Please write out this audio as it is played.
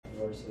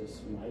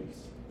versus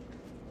mics.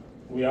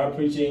 We are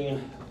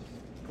preaching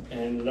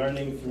and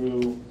learning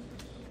through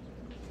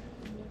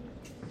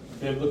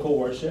biblical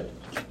worship,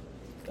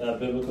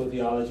 biblical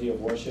theology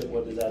of worship.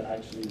 What does that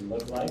actually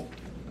look like?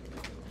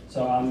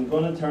 So I'm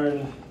going to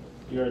turn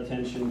your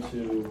attention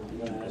to, I'm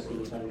going to ask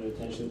you to turn your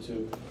attention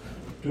to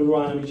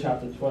Deuteronomy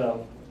chapter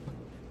 12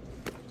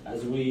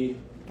 as we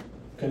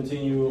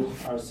continue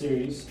our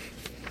series.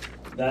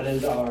 That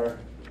is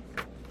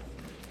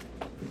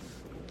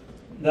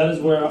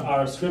where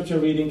our scripture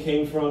reading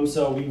came from.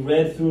 So we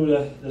read through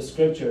the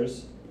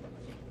scriptures.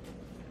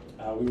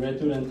 We read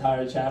through the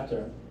entire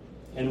chapter.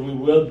 And we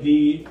will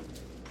be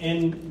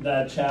in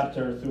that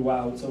chapter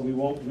throughout. So we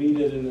won't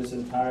read it in its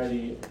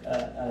entirety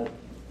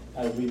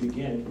as we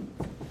begin.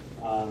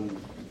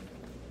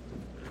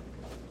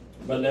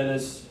 But let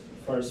us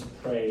first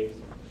pray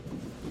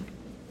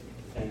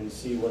and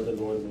see what the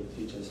Lord will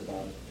teach us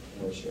about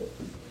worship.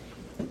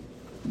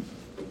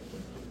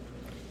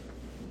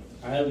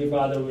 Our Heavenly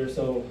Father, we're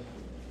so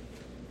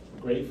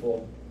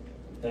grateful,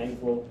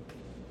 thankful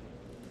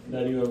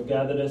that you have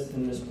gathered us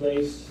in this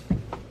place to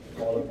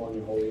call upon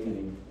your holy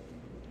name.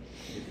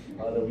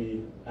 Father,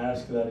 we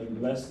ask that you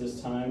bless this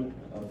time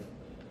of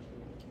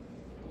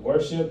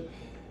worship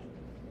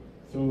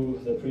through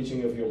the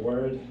preaching of your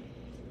word,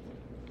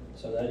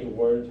 so that your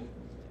word,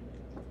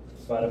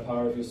 by the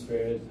power of your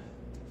Spirit,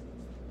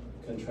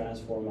 can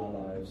transform our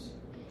lives,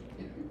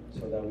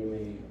 so that we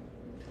may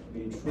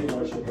be true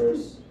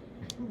worshipers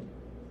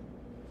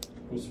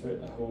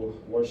who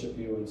worship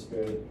you in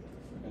spirit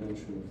and in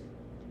truth.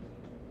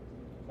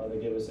 Father,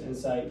 give us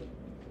insight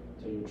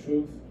to your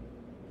truth.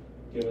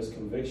 Give us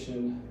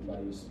conviction by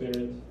your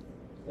Spirit.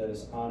 Let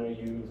us honor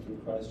you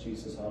through Christ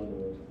Jesus our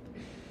Lord.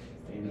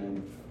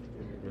 Amen.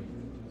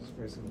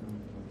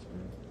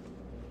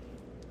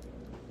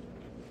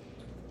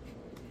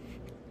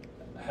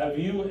 Have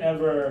you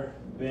ever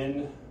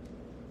been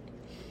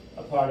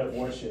a part of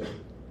worship?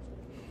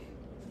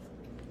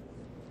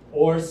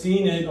 Or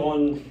seen it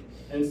on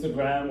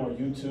Instagram or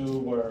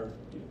YouTube or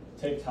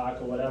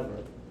TikTok or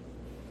whatever?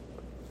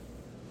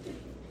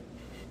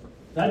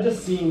 That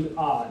just seemed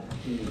odd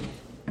to me.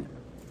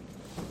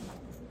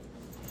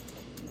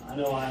 I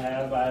know I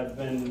have. I've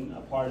been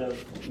a part of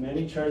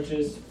many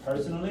churches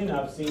personally, and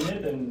I've seen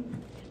it. And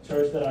the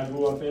church that I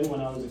grew up in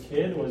when I was a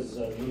kid was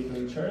a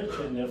Lutheran church,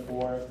 and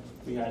therefore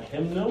we had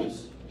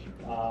hymnals.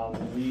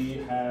 We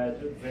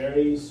had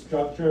very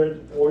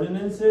structured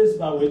ordinances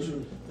by which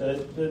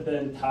the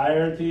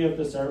entirety of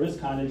the service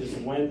kind of just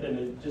went, and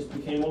it just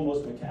became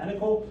almost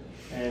mechanical.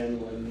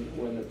 And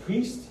when the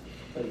priest,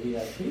 because we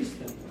had priests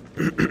in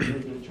the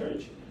Lutheran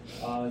church,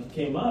 he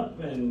came up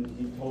and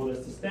he told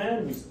us to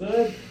stand, we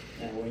stood,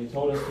 and when he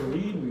told us to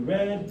read, we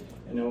read,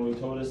 and then when he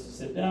told us to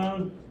sit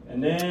down,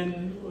 and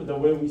then the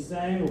way we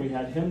sang, we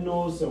had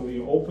hymnals, so we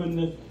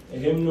opened a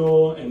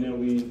hymnal, and then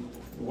we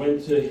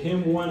went to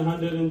hymn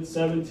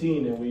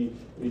 117, and we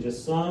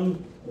just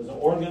sung. There was an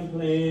organ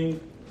playing,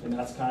 and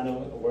that's kind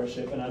of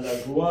worship. And as I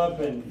grew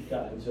up and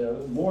got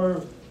into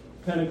more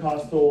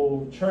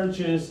Pentecostal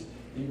churches,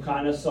 you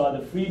kind of saw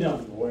the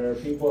freedom where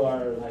people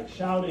are like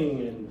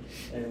shouting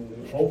and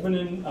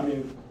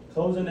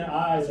closing their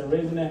eyes and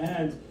raising their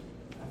hands.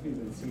 I've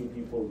even seen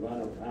people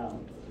run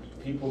around.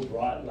 People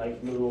brought like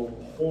little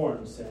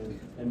horns and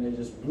they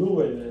just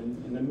blew it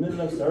in the middle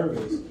of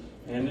service.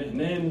 And then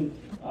in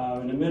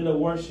the middle of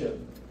worship,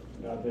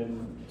 I've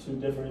been to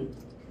different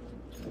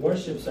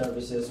worship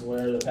services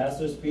where the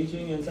pastor's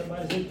preaching and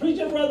somebody says, "Preach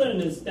it, brother,"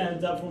 and it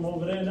stands up from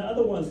over there, and the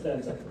other one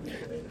stands up from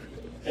over there.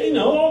 And,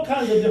 all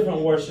kinds of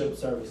different worship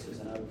services.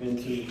 And I've been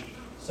to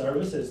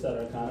services that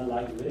are kind of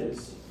like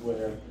this,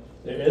 where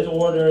there is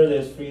order,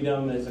 there's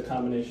freedom, there's a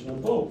combination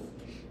of both.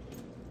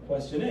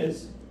 Question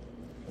is,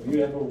 have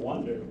you ever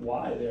wondered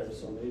why there are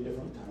so many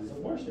different kinds of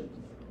worship?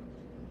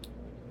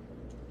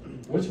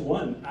 Which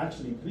one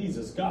actually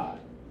pleases God?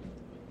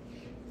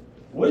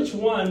 Which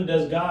one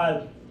does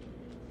God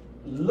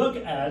look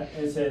at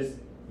and says,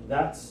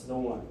 that's the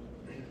one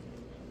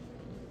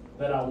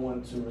that I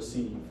want to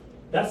receive?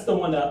 That's the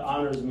one that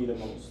honors me the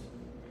most.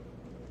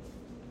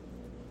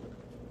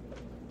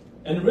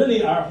 And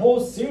really, our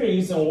whole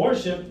series on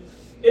worship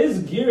is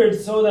geared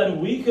so that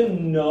we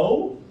can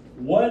know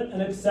what an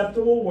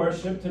acceptable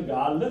worship to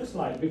God looks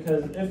like.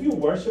 Because if you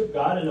worship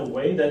God in a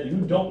way that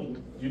you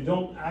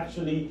don't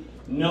actually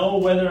know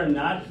whether or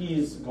not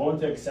he's going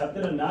to accept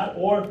it or not,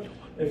 or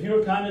if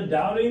you're kind of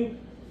doubting,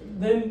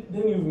 then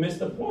you've missed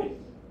the point.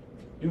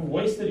 You've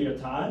wasted your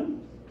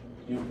time,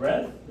 your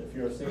breath, if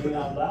you're singing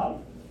out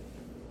loud,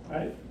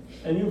 right?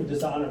 And you've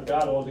dishonored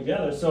God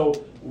altogether. So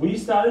we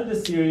started the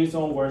series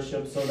on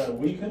worship so that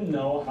we can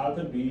know how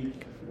to be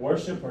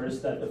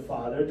worshipers that the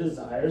Father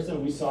desires,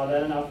 and we saw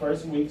that in our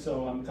first week,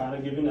 so I'm kind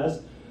of giving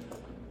us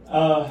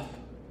a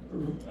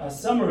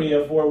summary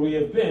of where we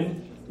have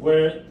been,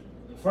 where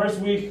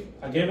first week,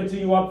 I gave it to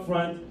you up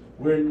front,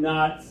 we're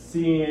not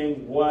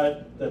seeing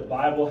what the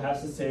Bible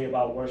has to say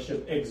about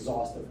worship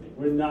exhaustively.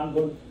 We're not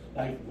going,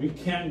 we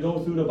can't go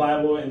through the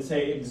Bible and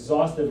say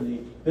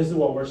exhaustively, this is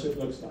what worship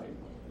looks like.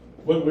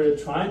 What we're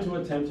trying to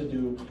attempt to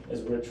do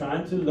is we're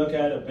trying to look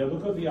at a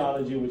biblical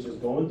theology, which is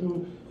going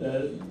through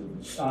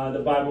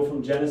the Bible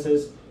from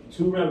Genesis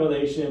to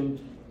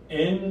Revelation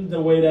in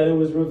the way that it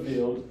was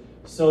revealed,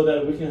 so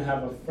that we can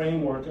have a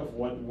framework of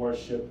what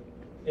worship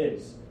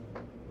is.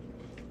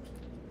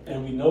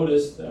 And we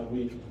noticed,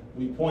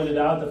 we pointed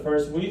out the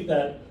first week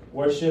that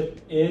worship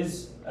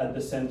is at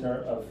the center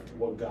of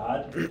what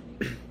God,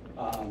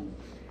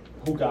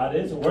 who God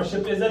is.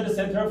 Worship is at the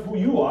center of who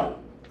you are.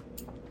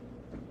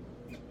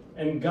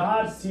 And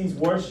God sees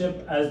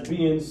worship as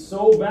being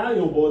so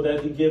valuable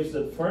that he gives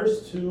the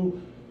first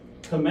two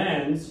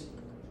commands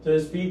to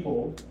his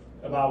people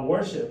about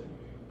worship.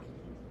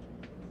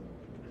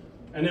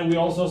 And then we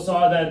also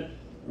saw that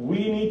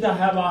we need to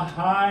have a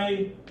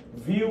high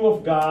view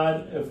of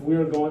God if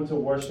we're going to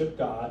worship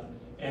God.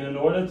 And in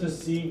order to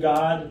see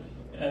God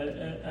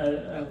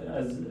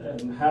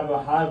and have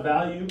a high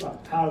value,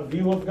 a high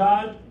view of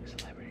God,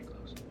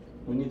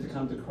 we need to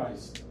come to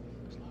Christ,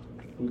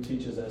 who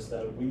teaches us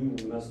that we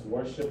must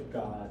worship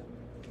God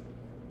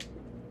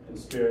in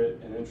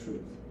spirit and in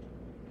truth.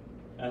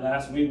 And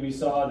last week we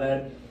saw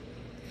that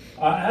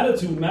our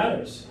attitude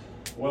matters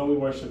when we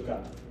worship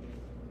God.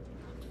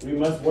 We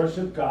must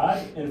worship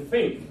God in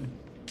faith,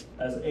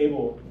 as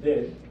Abel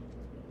did,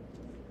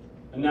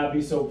 and not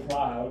be so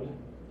proud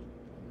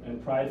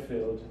and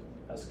pride-filled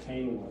as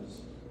Cain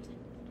was,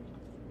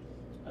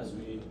 as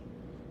we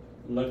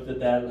looked at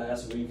that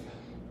last week.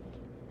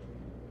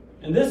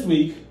 And this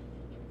week,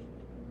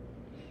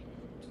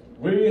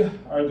 we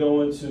are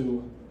going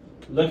to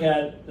look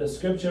at the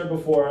scripture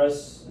before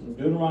us in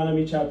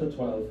Deuteronomy chapter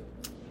 12,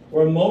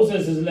 where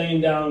Moses is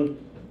laying down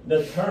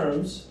the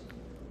terms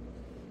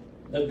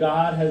that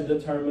God has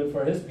determined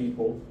for his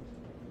people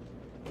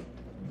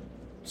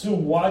to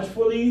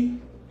watchfully,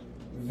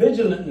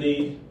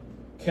 vigilantly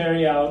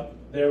carry out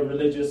their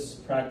religious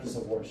practice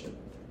of worship.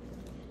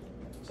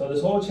 So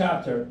this whole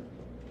chapter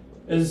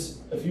is,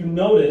 if you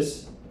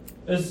notice,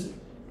 is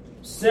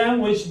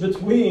sandwiched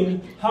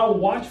between how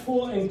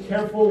watchful and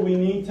careful we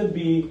need to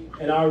be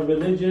in our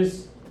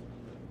religious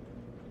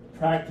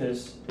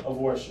practice of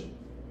worship,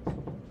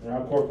 in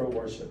our corporate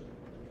worship.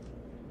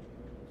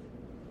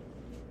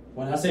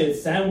 When I say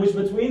it's sandwiched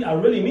between, I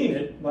really mean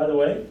it, by the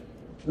way.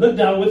 Look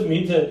down with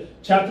me to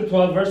chapter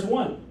 12, verse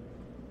 1.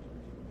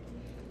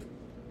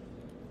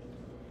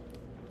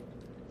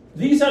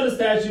 These are the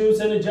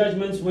statutes and the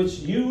judgments which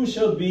you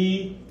shall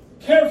be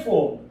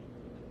careful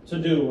to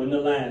do in the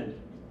land.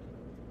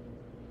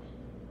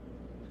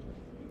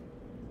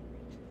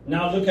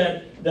 Now look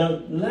at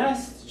the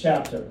last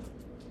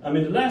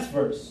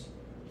verse.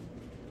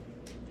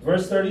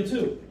 Verse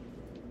 32.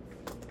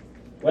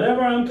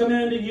 Whatever I'm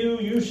commanding you,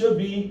 you shall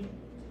be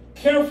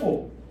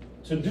careful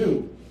to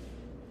do.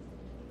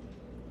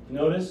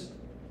 Notice?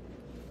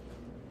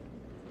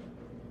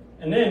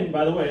 And then,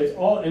 by the way, it's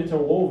all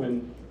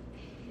interwoven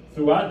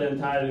throughout the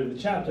entirety of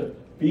the chapter.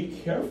 Be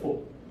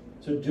careful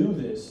to do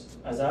this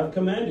as I've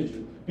commanded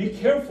you. Be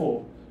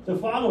careful to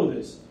follow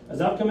this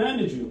as I've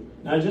commanded you.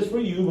 Not just for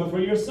you, but for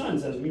your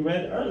sons, as we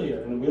read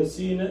earlier, and we'll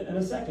see in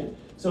a second.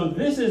 So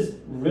this is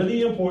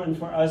really important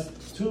for us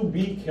to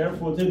be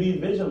careful, to be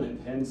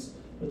vigilant. Hence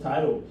the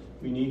title.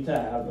 We need to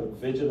have a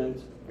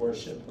vigilant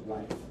worship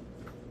life.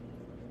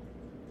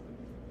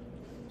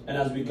 And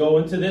as we go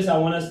into this, I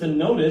want us to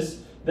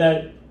notice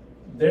that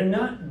they're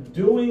not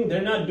doing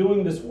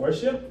this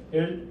worship.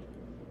 Here,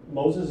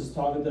 Moses is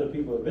talking to the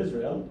people of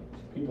Israel,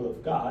 people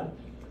of God,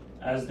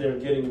 as they're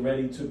getting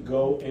ready to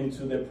go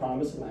into their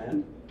promised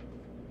land.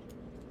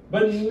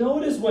 But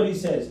notice what he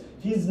says.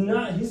 He's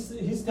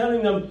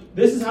telling them,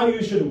 this is how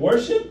you should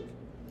worship.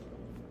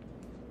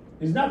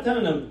 He's not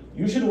telling them,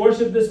 you should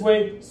worship this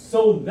way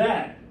so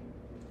that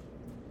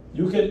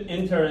you can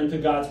enter into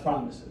God's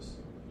promises.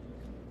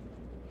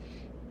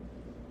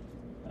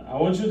 I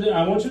want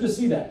you to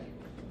see that.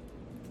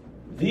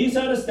 These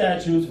are the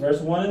statutes, verse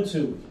 1 and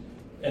 2,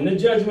 and the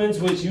judgments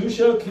which you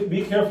shall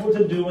be careful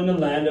to do in the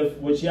land of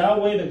which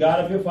Yahweh, the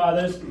God of your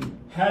fathers,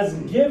 has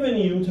given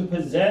you to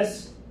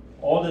possess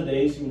all the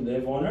days you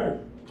live on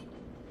earth.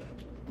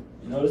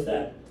 You notice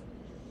that?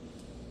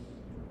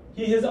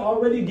 He has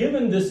already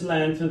given this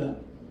land to them.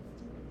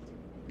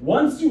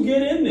 Once you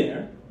get in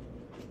there,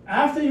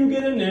 after you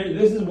get in there,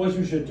 this is what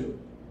you should do.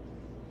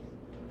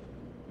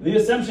 The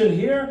assumption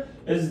here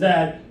is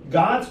that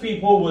God's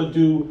people will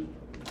do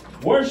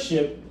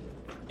worship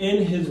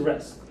in his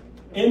rest,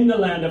 in the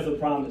land of the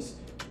promise,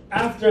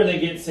 after they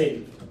get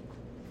saved.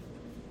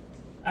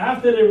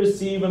 After they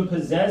receive and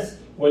possess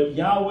what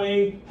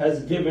Yahweh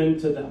has given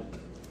to them.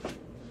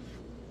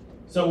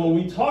 So when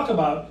we talk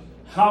about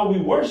how we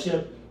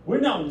worship, we're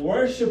not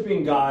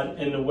worshiping God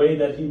in the way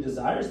that he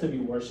desires to be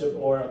worshipped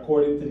or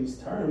according to these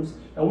terms.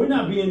 And we're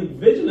not being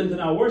vigilant in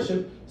our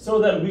worship so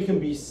that we can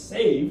be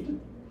saved.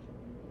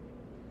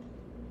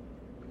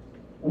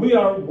 We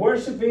are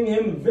worshiping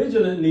him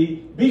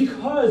vigilantly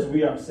because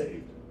we are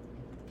saved.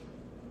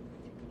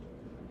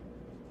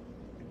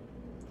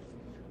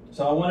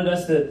 So I wanted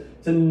us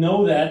to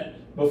know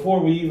that before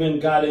we even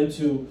got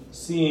into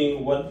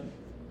seeing what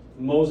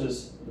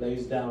Moses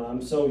lays down.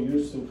 I'm so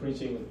used to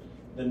preaching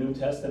the New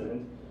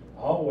Testament.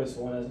 Always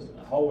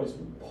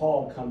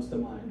Paul comes to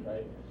mind,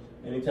 right?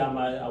 Anytime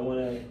I want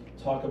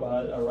to talk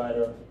about a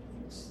writer,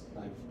 it's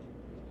like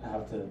I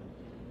have to.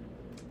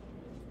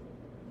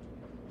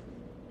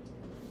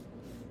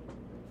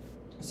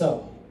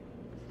 So,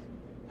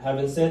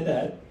 having said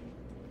that,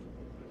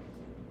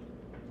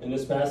 in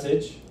this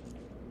passage,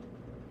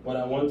 what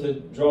I want to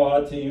draw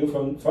out to you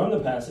from the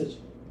passage,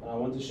 what I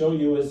want to show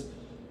you is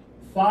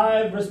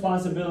 5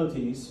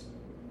 responsibilities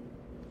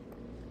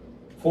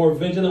for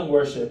vigilant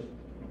worship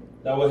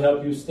that will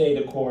help you stay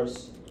the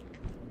course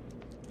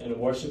in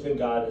worshiping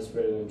God in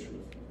spirit and in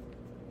truth.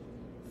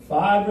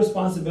 5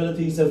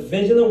 responsibilities of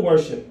vigilant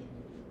worship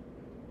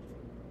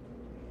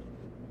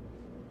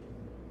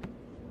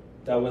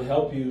that will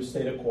help you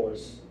stay the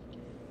course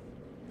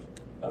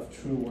of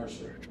true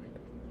worship.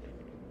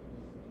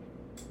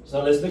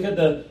 So let's look at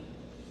the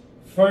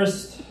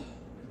first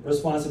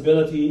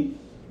responsibility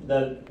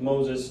that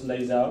Moses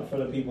lays out for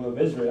the people of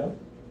Israel.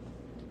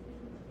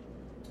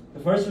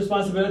 The first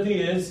responsibility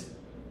is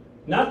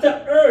not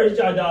to urge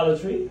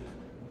idolatry,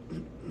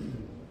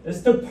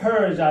 it's to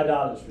purge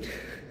idolatry.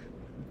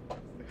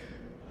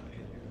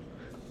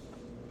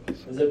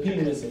 There's a P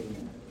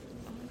missing.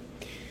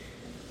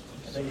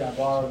 I think I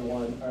borrowed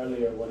one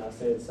earlier when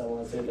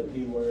someone said the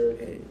P word.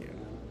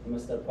 I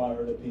must have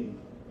borrowed a P.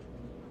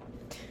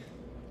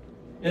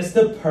 It's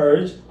to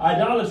purge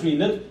idolatry.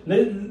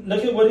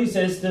 Look at what he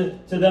says to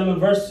them in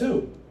verse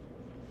 2.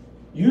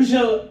 You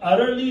shall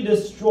utterly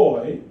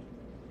destroy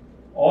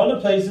all the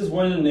places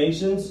where the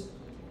nations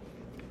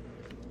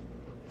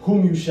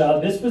whom you shall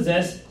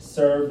dispossess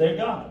serve their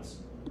gods.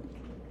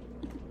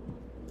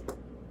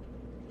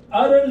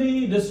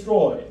 Utterly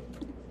destroy.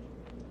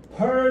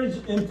 Purge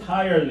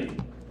entirely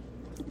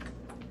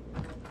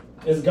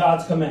is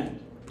God's command.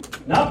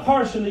 Not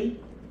partially,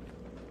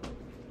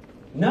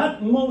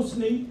 not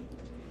mostly,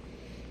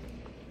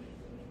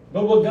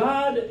 but what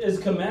God is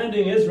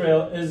commanding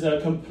Israel is a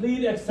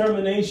complete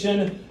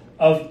extermination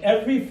of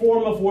every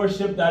form of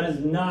worship that is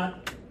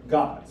not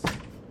God's.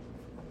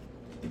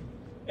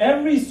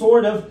 Every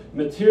sort of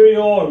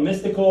material or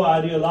mystical,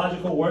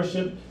 ideological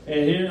worship,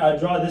 and here I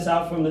draw this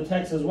out from the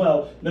text as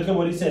well. Look at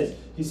what he says.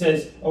 He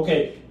says,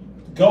 okay,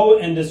 go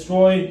and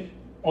destroy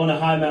on the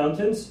high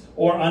mountains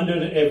or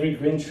under every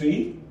green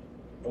tree.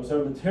 Those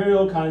are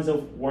material kinds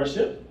of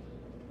worship,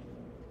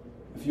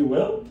 if you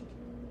will.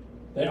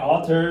 They're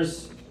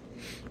altars,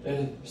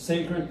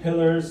 sacred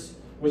pillars,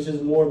 which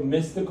is more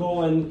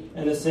mystical in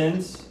a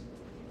sense.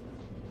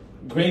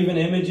 Graven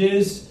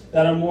images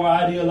that are more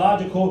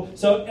ideological.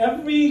 So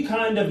every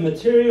kind of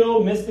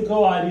material,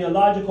 mystical,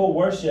 ideological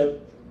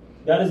worship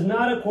that is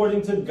not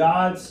according to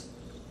God's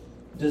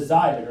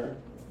desire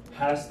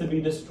has to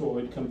be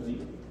destroyed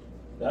completely.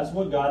 That's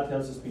what God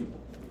tells his people.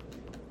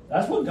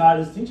 That's what God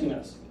is teaching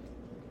us.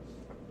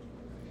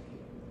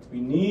 We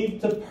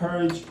need to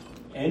purge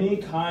any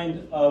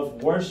kind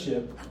of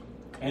worship,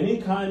 any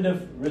kind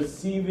of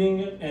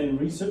receiving and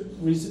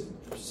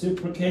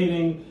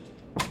reciprocating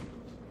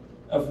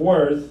of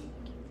worth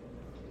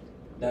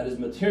that is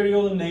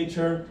material in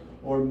nature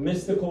or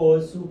mystical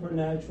or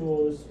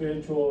supernatural or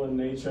spiritual in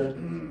nature,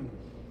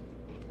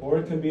 or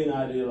it can be an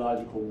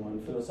ideological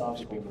one,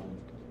 philosophical one.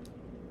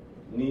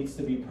 It needs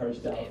to be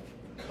purged out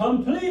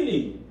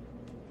completely.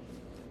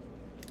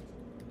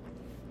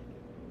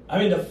 I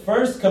mean, the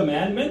first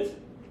commandment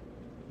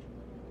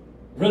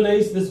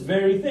relates this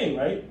very thing,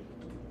 right?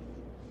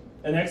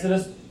 In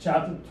Exodus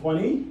chapter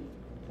 20,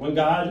 when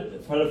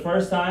God, for the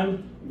first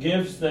time,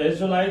 gives the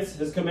Israelites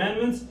his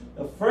commandments,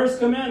 the first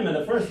commandment,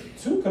 the first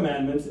 2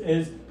 commandments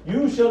is,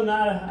 you shall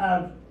not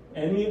have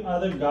any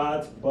other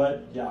gods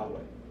but Yahweh.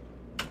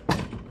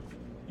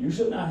 You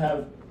shall not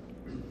have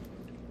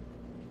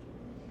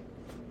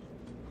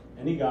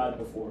any God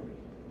before me.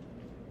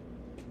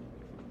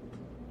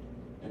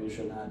 And you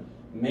shall not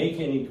make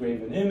any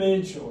graven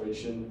image, or you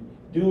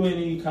shouldn't do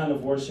any kind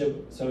of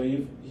worship. So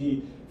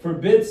he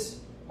forbids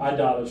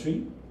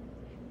idolatry.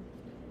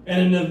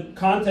 And in the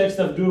context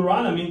of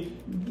Deuteronomy,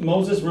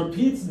 Moses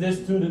repeats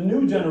this to the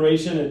new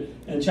generation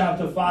in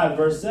chapter 5,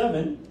 verse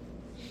 7,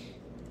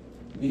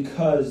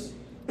 because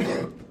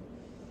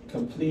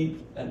complete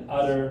and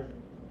utter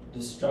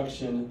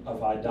destruction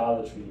of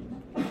idolatry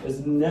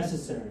is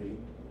necessary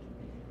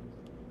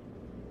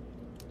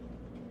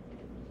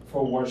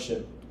for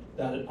worship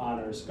that it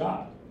honors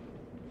God.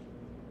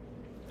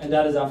 And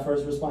that is our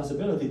first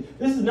responsibility.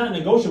 This is not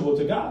negotiable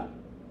to God.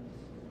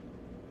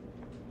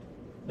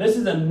 This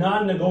is a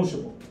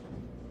non-negotiable.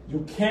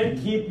 You can't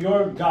keep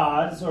your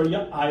gods or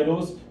your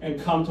idols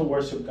and come to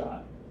worship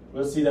God.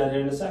 We'll see that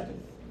here in a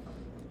second.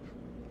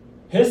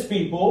 His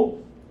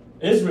people,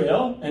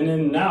 Israel, and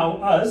then now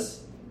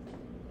us,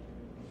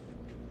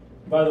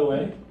 by the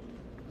way,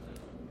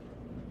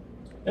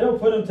 it'll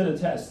put them to the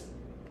test.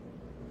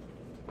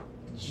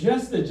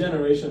 Just a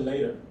generation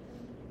later,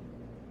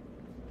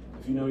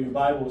 if you know your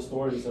Bible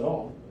stories at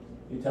all,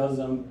 he tells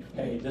them,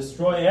 hey,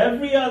 destroy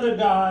every other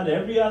god,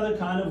 every other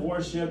kind of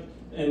worship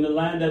in the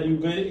land that you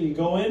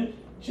go in,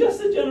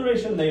 just a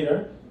generation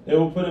later, they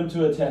will put him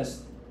to a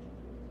test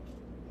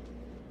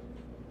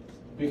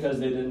because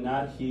they did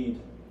not heed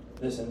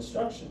this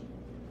instruction.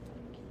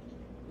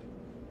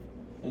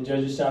 In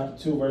Judges chapter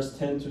 2, verse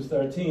 10 to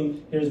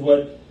 13, here's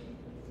what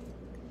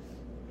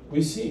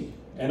we see.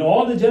 And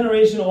all the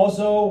generation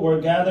also were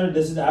gathered.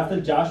 This is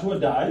after Joshua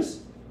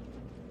dies.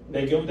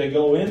 They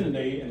go in and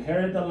they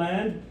inherit the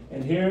land.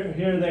 And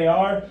here they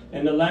are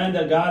in the land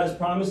that God has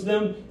promised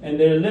them. And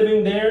they're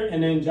living there.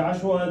 And then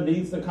Joshua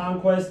leads the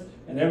conquest.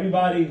 And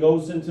everybody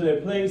goes into their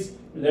place.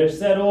 They're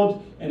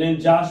settled. And then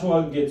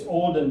Joshua gets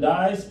old and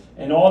dies.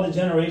 And all the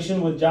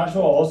generation with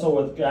Joshua also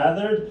was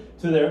gathered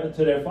to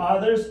their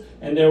fathers.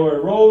 And there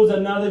arose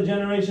another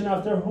generation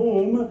after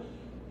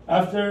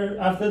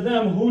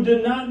them who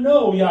did not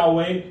know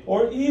Yahweh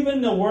or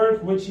even the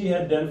work which he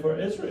had done for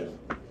Israel.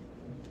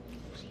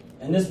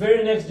 And this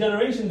very next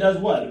generation does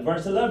what?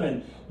 Verse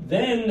 11.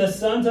 Then the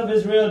sons of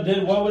Israel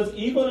did what was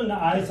evil in the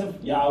eyes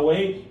of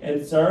Yahweh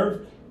and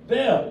served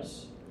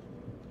Baals,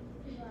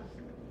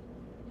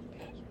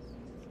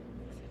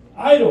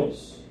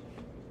 idols.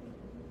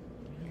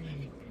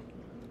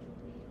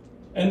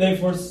 And they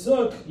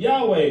forsook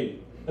Yahweh,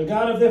 the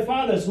God of their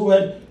fathers, who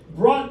had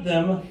brought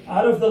them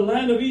out of the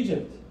land of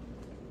Egypt.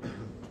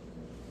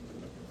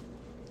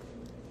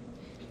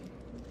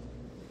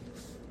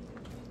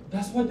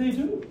 That's what they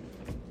do.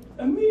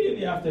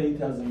 Immediately after he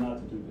tells them not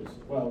to do this.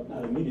 Well,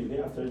 not immediately,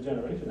 after a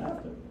generation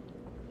after.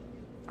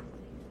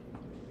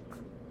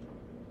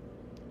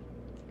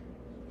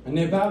 And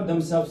they bowed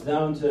themselves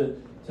down to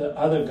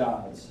other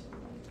gods.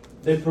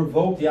 They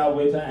provoked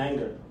Yahweh to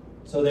anger.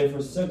 So they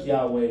forsook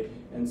Yahweh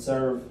and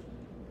served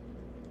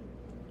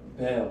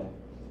Baal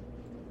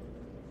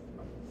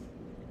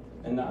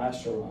and the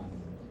Asherah.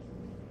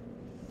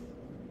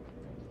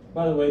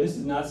 By the way, this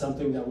is not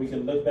something that we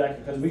can look back,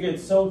 because we get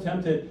so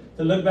tempted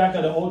to look back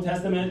at the Old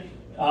Testament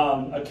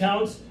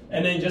accounts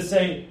and then just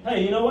say,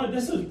 hey, you know what?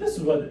 This is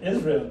what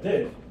Israel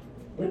did.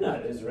 We're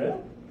not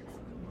Israel.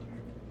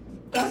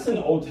 That's in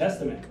the Old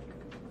Testament.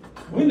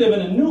 We live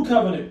in a new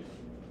covenant.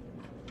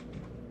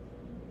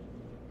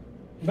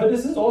 But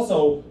this is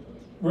also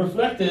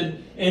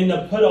reflected in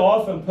the put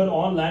off and put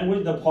on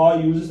language that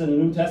Paul uses in the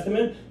New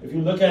Testament. If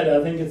you look at it,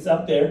 I think it's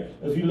up there.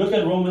 If you look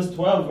at Romans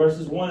 12,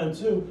 verses 1 and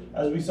 2,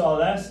 as we saw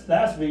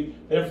last week,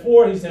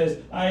 therefore, he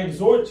says, I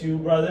exhort you,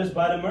 brothers,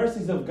 by the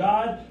mercies of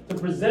God, to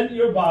present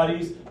your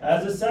bodies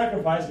as a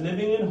sacrifice,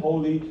 living and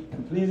holy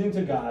and pleasing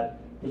to God,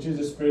 which is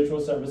a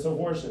spiritual service of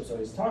worship. So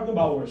he's talking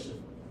about worship.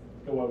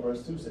 Look at what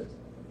verse 2 says.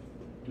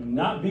 Do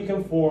not be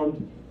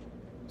conformed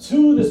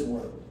to this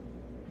world.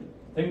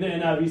 I think the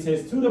NIV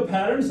says, to the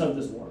patterns of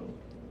this world.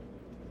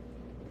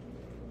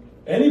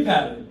 Any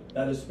pattern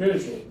that is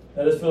spiritual,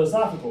 that is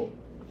philosophical,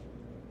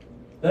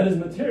 that is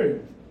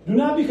material. Do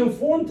not be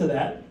conformed to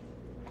that,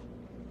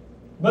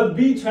 but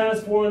be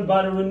transformed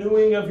by the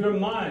renewing of your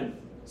mind,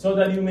 so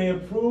that you may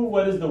approve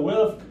what the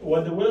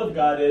will of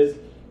God is,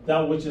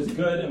 that which is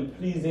good and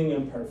pleasing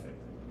and perfect.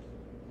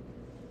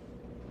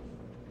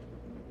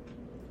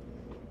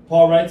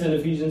 Paul writes in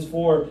Ephesians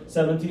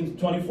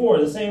 4:17-24,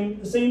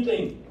 the same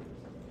thing.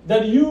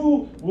 That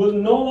you will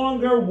no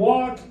longer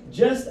walk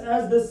just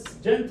as the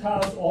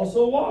Gentiles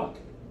also walk.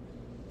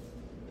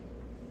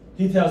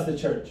 He tells the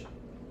church.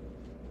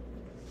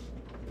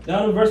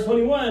 Down in verse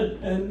 21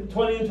 and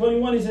 20 and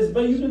 21, he says,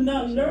 but you did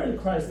not learn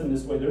Christ in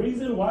this way. The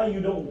reason why you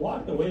don't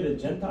walk the way the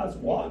Gentiles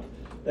walk,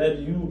 that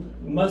you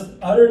must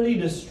utterly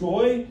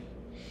destroy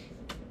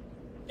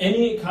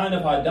any kind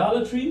of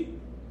idolatry,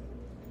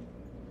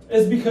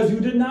 is because you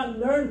did not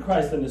learn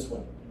Christ in this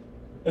way.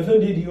 If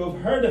indeed you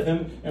have heard of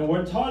him and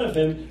were taught of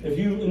him, if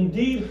you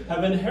indeed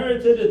have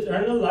inherited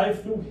eternal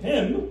life through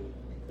him,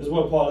 is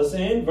what Paul is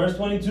saying. Verse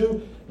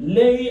 22,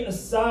 lay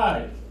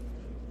aside,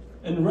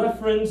 in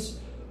reference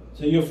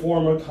to your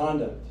former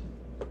conduct,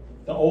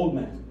 the old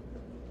man.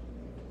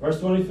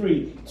 Verse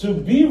 23, to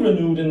be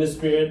renewed in the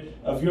spirit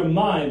of your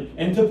mind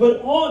and to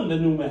put on the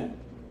new man.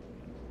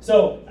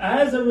 So,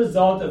 as a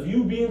result of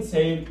you being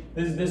saved,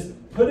 there's this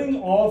putting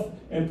off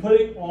and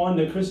putting on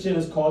the Christian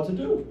is called to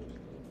do.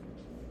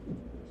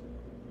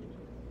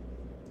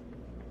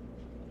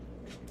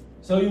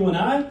 So you and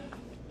I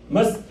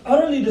must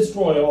utterly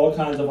destroy all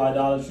kinds of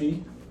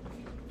idolatry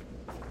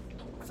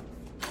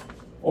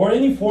or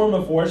any form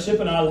of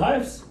worship in our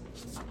lives.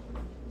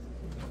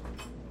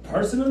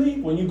 Personally,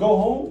 when you go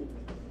home,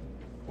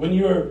 when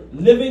you're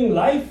living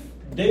life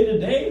day to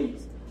day,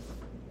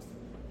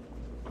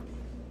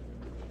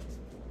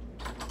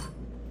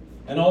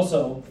 and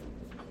also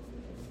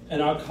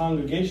in our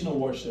congregational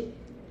worship,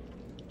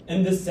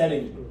 in this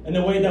setting, in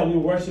the way that we're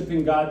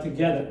worshiping God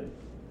together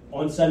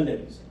on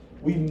Sundays.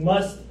 We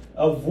must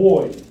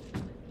avoid,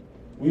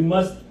 we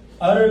must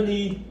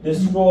utterly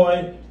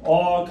destroy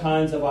all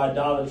kinds of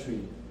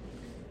idolatry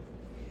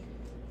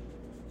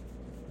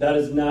that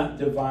is not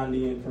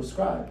divinely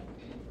prescribed.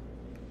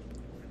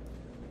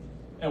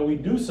 And we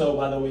do so,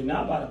 by the way,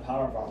 not by the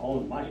power of our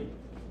own might.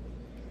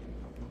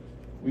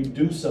 We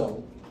do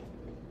so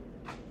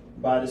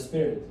by the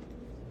Spirit.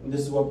 And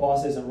this is what Paul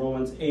says in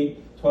Romans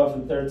 8, 12,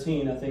 and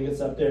 13. I think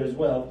it's up there as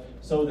well.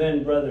 So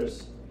then,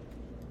 brothers,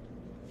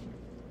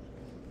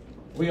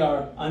 we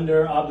are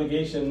under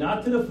obligation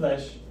not to the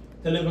flesh,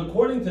 to live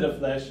according to the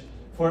flesh.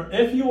 For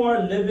if you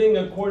are living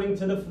according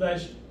to the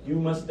flesh, you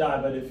must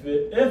die. But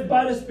if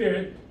by the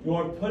Spirit you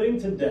are putting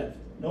to death,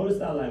 notice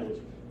that language.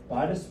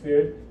 By the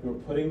Spirit you are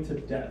putting to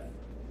death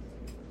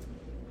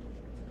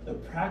the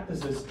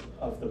practices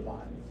of the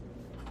body.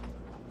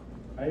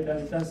 Right?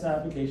 That's the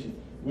application.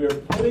 We're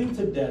putting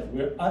to death,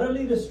 we're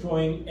utterly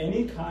destroying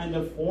any kind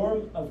of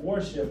form of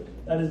worship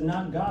that is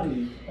not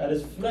godly, that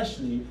is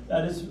fleshly,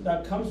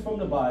 that comes from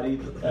the body,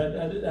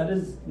 that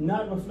is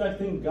not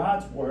reflecting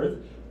God's worth.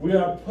 We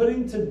are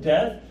putting to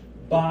death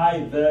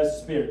by the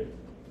Spirit.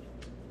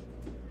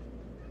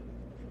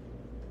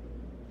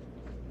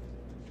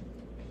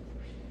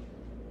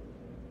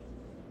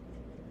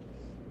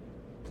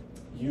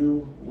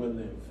 You will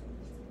live.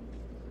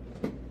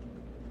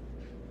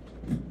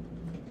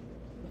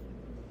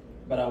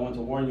 But I want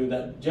to warn you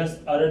that just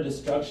utter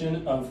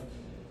destruction of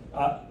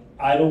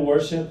idol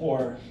worship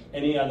or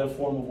any other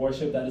form of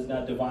worship that is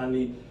not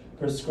divinely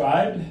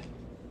prescribed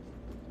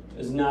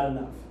is not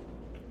enough.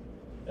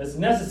 It's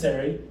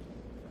necessary,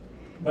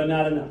 but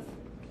not enough.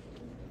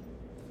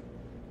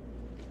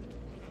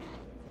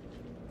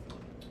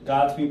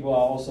 God's people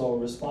are also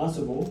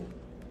responsible,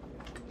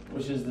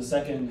 which is the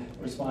second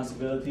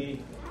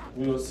responsibility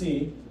we will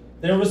see.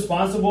 They're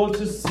responsible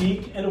to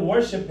seek and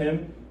worship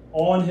Him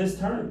on His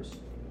terms.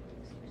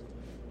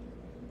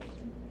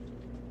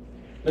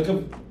 Look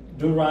at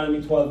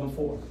Deuteronomy 12 and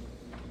 4.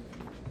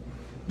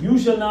 You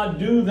shall not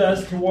do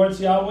thus towards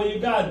Yahweh your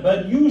God,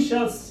 but you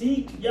shall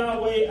seek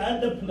Yahweh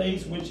at the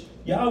place which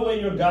Yahweh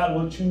your God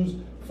will choose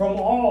from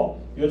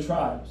all your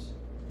tribes.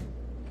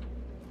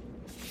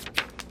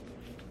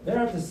 They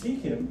are to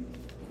seek Him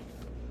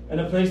in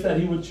a place that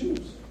He would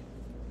choose.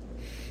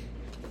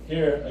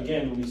 Here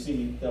again we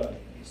see the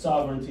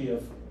sovereignty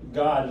of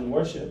God in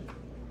worship.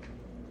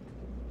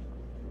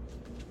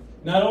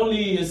 Not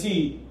only is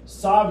He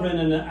sovereign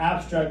in an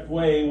abstract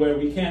way where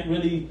we can't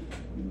really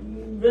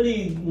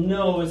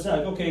know, it's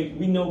like, okay,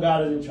 we know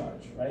God is in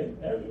charge, right?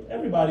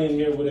 Everybody in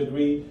here would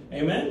agree,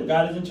 amen?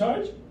 God is in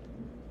charge,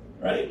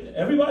 right?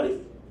 Everybody?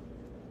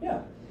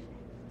 Yeah.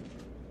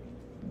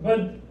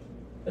 But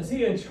is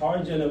He in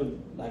charge in a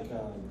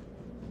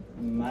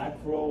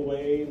macro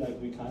way, like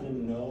we kind of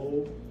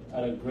know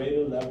at a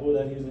greater level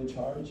that He's in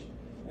charge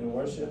in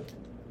worship?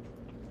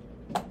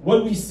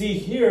 What we see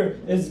here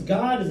is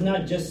God is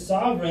not just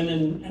sovereign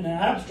in an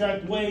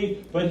abstract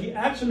way, but He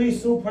actually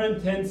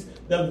superintends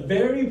the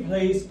very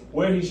place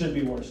where He should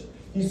be worshipped.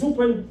 He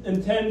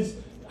superintends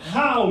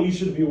how you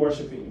should be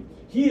worshiping Him.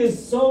 He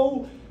is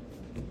so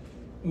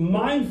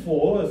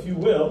mindful, if you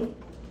will,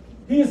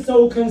 He is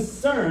so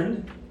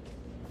concerned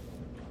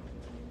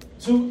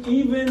to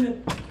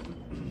even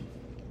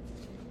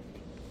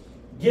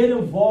get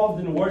involved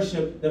in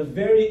worship, the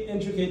very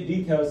intricate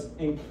details,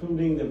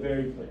 including the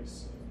very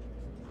place.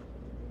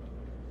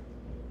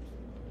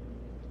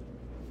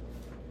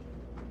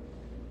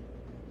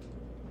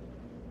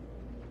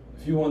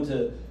 If you want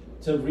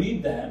to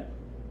read that,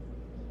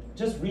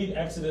 just read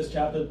Exodus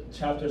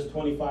chapters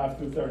 25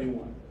 through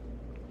 31.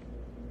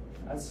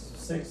 That's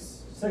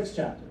six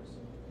chapters.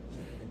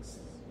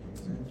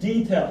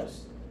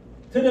 Details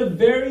to the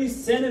very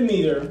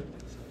centimeter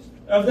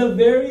of the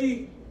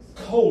very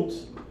coat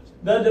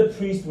that the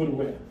priest would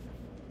wear.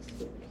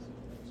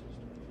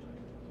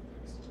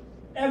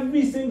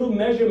 Every single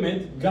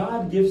measurement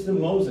God gives to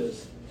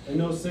Moses in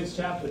those 6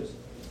 chapters.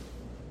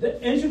 The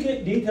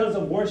intricate details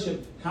of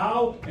worship,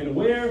 how and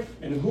where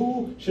and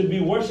who should be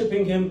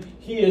worshiping Him,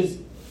 He is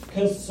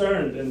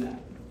concerned in that.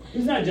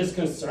 He's not just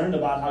concerned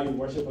about how you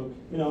worship Him.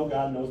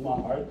 God knows my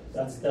heart.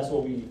 That's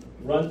what we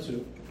run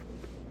to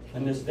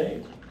in this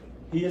day.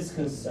 He is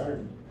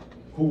concerned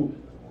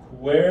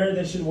where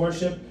they should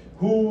worship,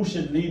 who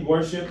should lead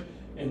worship,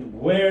 and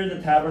where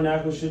the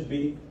tabernacle should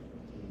be.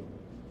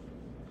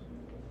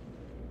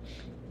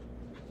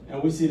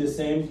 And we see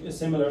a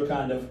similar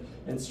kind of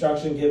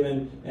instruction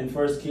given in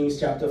 1 Kings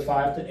chapter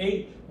 5 to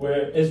 8,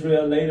 where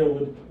Israel later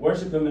would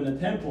worship Him in the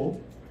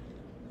temple.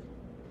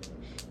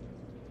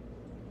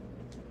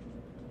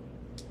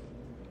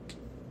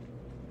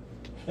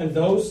 And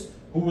those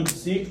who would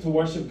seek to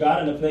worship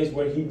God in a place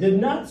where He did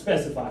not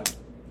specify,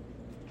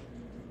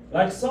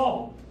 like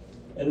Saul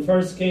in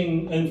 1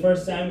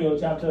 Samuel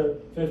chapter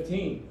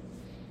 15,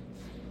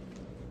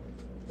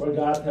 where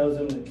God tells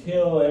him to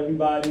kill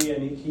everybody,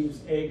 and He keeps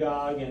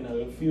Agag and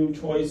a few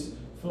choice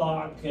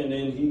flock, and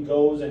then he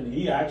goes and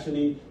he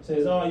actually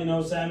says,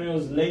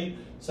 Samuel's late,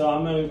 so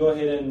I'm going to go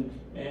ahead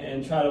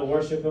and try to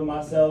worship him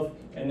myself,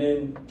 and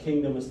then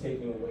kingdom is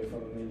taken away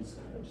from him in his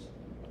curse.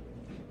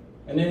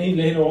 And then he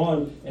later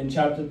on in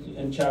chapter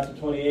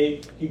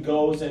 28, he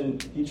goes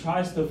and he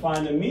tries to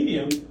find a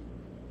medium,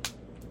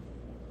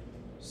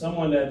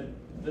 someone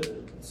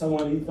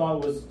he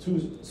thought was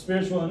too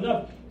spiritual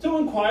enough to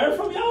inquire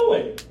from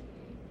Yahweh.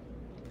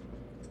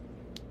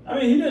 I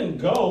mean, he didn't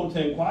go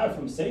to inquire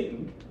from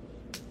Satan,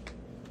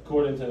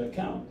 according to the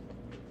account.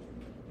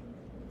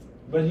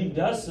 but he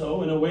does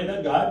so in a way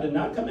that God did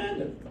not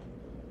command him.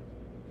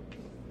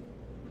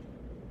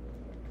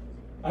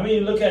 I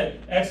mean, look at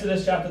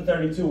Exodus chapter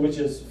 32, which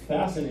is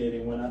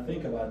fascinating when I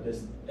think about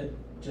this. It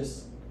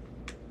just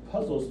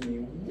puzzles me.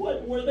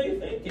 What were they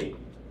thinking?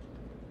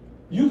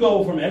 You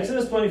go from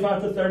Exodus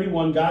 25 to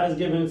 31, God has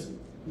given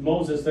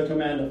Moses the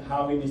command of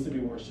how he needs to be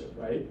worshipped,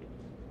 right?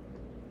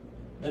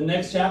 The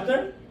next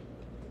chapter,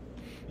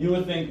 you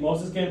would think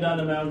Moses came down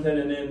the mountain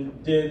and then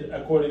did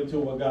according to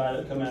what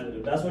God commanded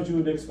him. That's what you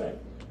would expect.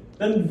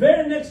 Then the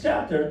very next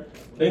chapter,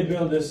 they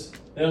build this.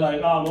 They're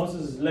like, oh,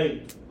 Moses is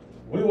late.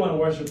 We want to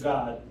worship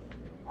God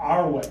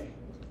our way.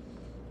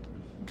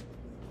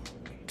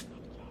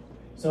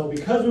 So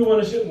because we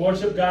want to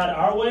worship God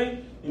our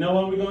way, you know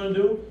what we're going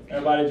to do?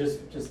 Everybody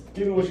just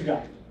give me what you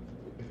got.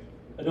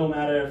 It don't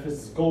matter if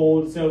it's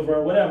gold,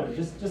 silver, whatever.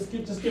 Just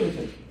give it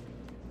to me.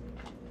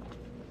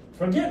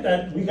 Forget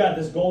that we got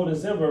this gold and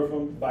silver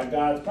by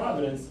God's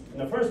providence in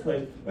the first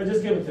place, but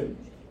just give it to me.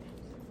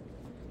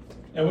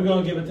 And we're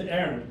going to give it to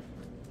Aaron,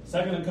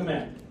 second in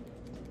command.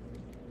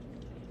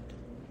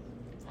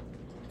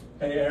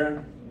 Hey,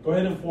 Aaron, go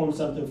ahead and form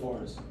something for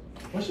us.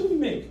 What should we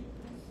make?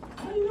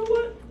 Oh, you know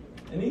what?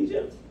 In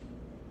Egypt,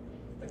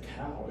 the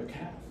calf.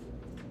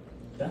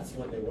 That's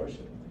what they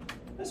worship.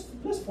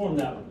 Let's form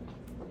that one.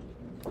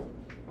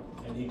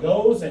 And he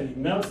goes and he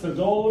melts the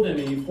gold and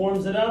he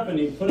forms it up and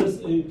he puts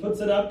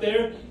it up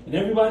there and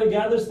everybody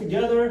gathers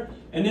together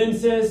and then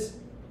says,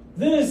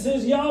 "This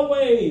is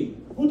Yahweh,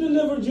 who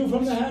delivered you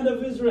from the hand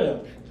of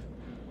Israel."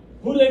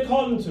 Who do they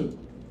call him to?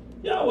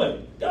 Yahweh,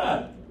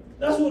 God.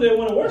 That's who they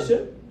want to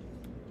worship.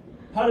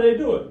 How do they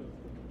do it?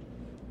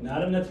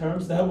 Not in the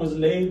terms that was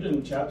laid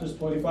in chapters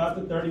 25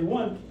 to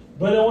 31,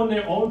 but on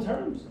their own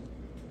terms.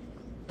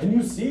 And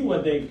you see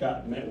what they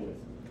got met with.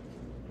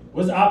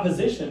 Was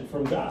opposition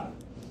from God.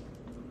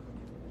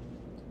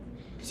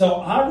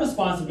 So our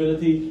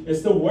responsibility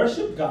is to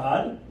worship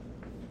God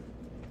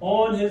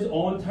on his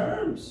own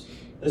terms.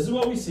 This is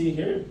what we see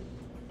here.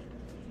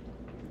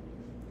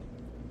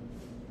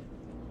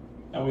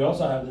 And we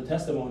also have the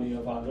testimony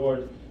of our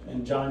Lord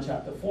in John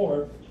chapter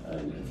 4, a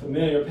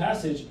familiar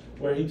passage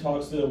where he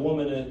talks to the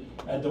woman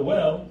at the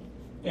well,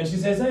 and she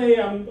says, "Hey,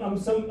 I'm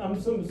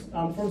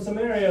from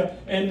Samaria,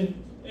 and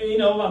you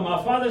know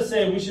my father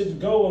said we should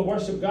go and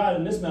worship God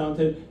in this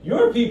mountain.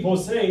 Your people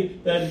say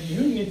that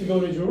you need to go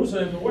to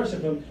Jerusalem to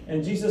worship him."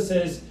 And Jesus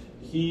says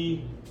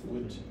he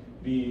would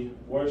be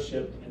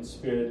worshipped in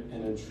spirit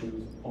and in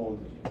truth only.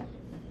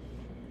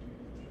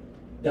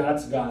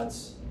 That's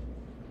God's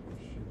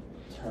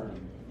term.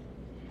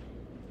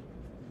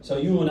 So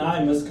you and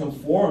I must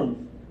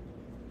conform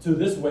to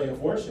this way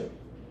of worship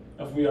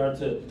if we are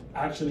to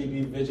actually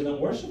be vigilant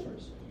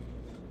worshipers.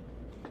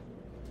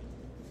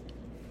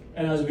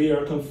 And as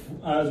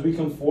we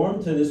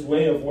conform to this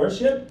way of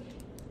worship,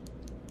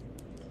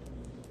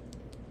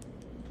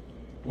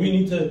 we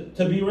need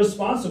to be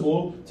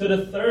responsible to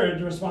the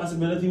third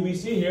responsibility we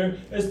see here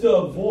is to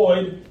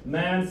avoid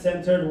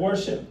man-centered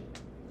worship.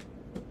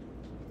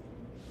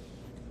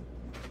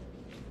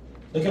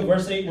 Look at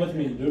verse 8 with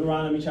me.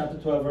 Deuteronomy chapter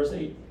 12, verse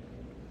 8.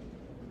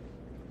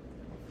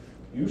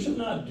 You should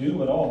not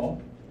do at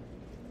all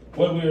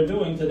what we are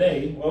doing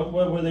today.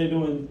 What were they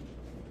doing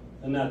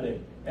in that day?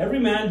 Every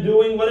man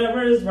doing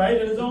whatever is right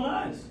in his own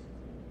eyes.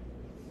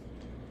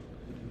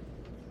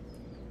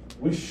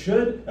 We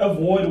should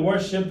avoid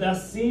worship that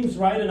seems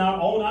right in our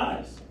own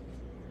eyes,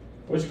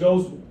 which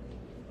goes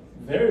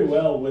very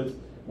well with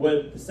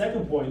what the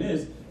second point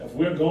is. If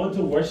we're going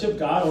to worship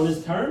God on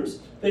his terms,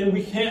 then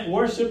we can't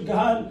worship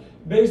God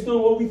based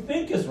on what we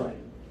think is right.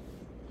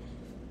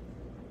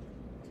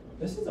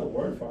 This is a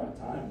word for our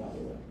time, by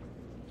the way,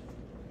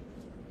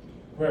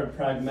 where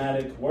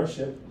pragmatic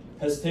worship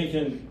has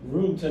taken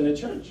root in the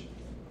church.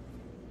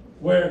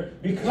 Where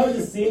because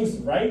it seems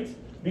right,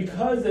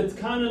 because it's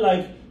kind of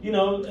like,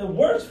 it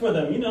works for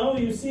them.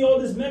 You see all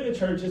these mega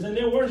churches and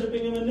they're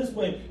worshiping him in this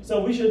way,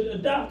 so we should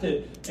adopt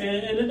it.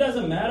 And it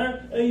doesn't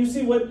matter. And you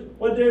see what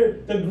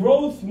the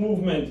growth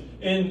movement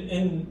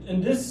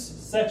in this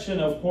section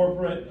of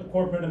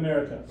corporate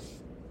America.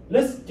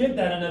 Let's get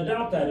that and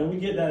adopt that, and we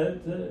get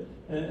that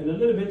in a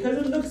little bit because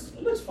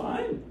it looks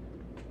fine.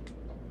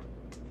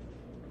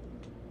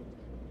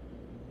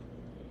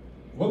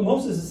 What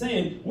Moses is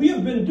saying, we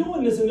have been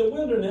doing this in the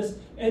wilderness,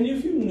 and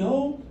if you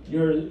know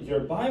your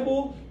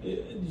Bible,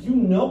 you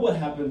know what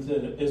happened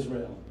to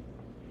Israel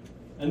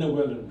in the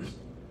wilderness.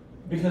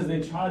 Because they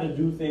tried to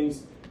do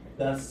things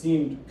that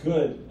seemed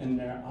good in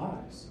their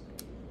eyes.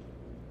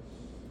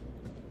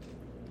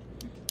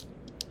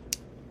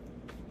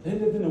 They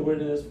lived in the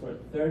wilderness for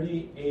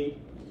 38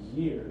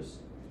 years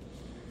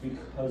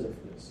because of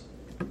this.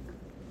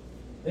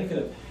 They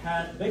could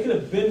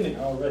have been there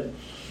already.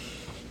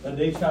 But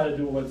they try to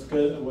do what's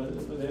good,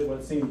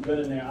 what seems good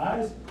in their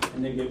eyes,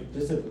 and they get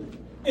disciplined.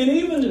 And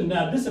even in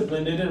that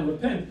discipline, they didn't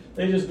repent.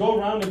 They just go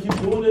around and keep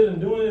doing it and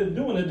doing it and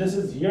doing it. This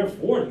is year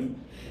 40,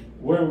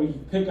 where we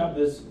pick up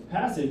this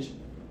passage.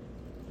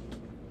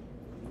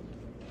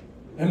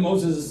 And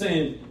Moses is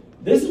saying,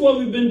 this is what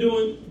we've been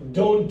doing.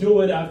 Don't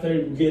do it after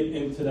you get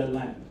into that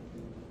land.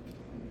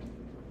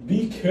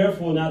 Be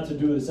careful not to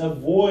do this.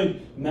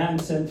 Avoid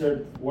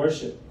man-centered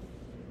worship.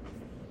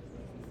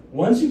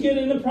 Once you get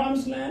in the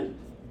promised land,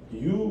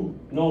 you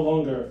no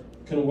longer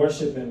can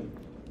worship him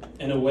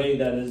in a way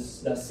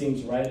that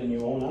seems right in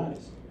your own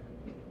eyes.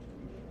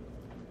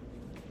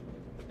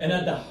 And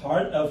at the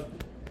heart of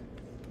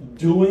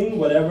doing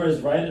whatever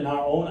is right in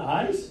our own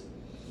eyes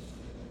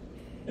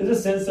is a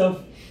sense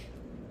of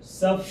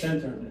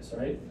self-centeredness,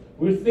 right?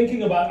 We're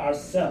thinking about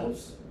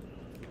ourselves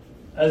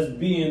as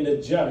being the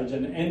judge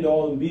and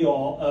end-all and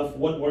be-all of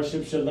what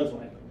worship should look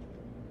like.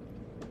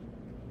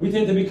 We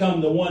tend to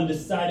become the one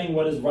deciding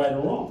what is right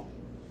or wrong.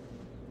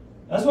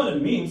 That's what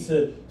it means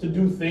to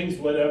do things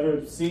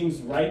whatever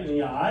seems right in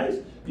your eyes.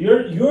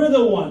 You're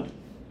the one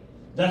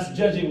that's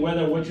judging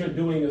whether what you're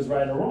doing is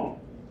right or wrong.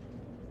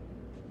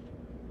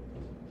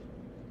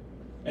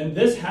 And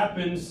this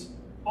happens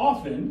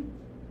often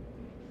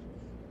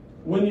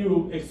when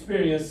you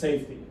experience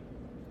safety.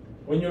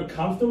 When you're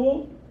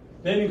comfortable,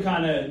 then you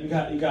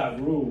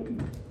got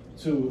room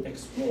to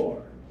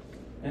explore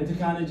and to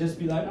kind of just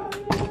be like, oh,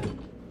 you know what?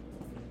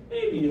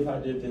 Maybe if I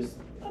did this,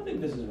 I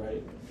think this is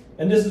right.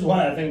 And this is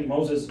why I think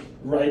Moses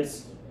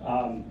writes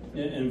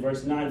in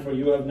verse 9, for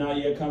you have not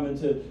yet come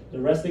into the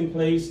resting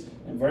place.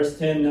 In verse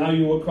 10, now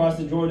you will cross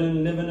the Jordan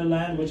and live in the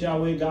land which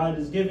Yahweh God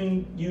is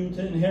giving you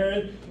to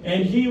inherit,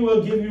 and he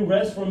will give you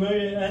rest from your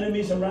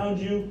enemies around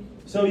you,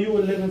 so you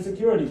will live in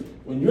security.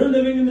 When you're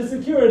living in the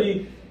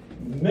security,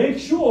 make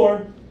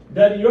sure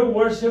that your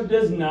worship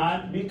does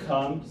not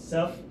become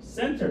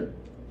self-centered.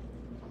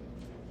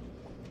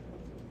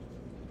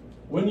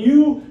 When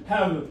you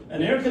have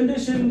an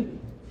air-conditioned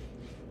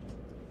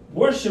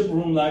worship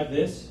room like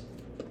this,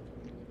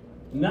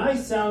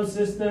 nice sound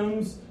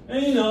systems,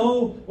 and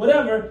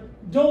whatever,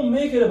 don't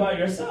make it about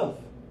yourself.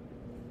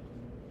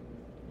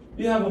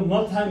 You have a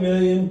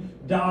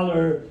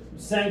multi-million-dollar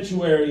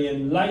sanctuary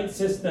and light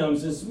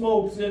systems and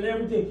smokes and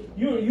everything.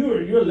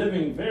 You're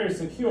living very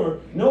secure.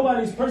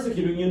 Nobody's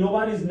persecuting you.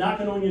 Nobody's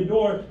knocking on your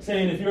door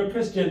saying if you're a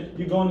Christian,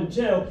 you're going to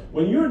jail.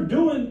 When you're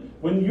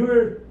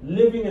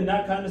living in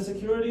that kind of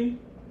security,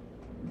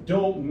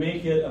 don't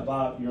make it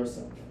about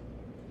yourself.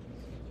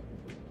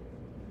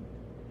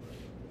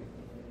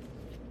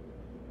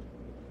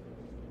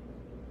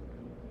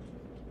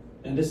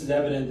 And this is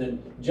evident in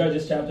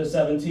Judges chapter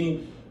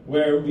 17,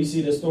 where we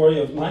see the story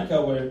of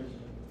Micah, where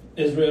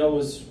Israel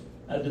was,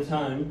 at the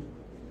time,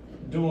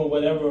 doing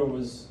whatever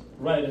was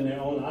right in their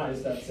own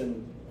eyes. That's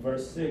in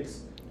verse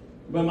 6.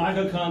 But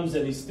Micah comes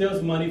and he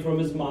steals money from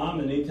his mom,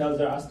 and he tells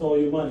her, I stole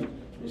your money.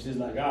 And she's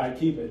like, all right,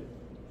 keep it.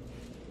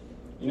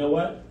 You know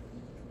what?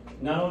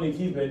 Not only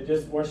keep it,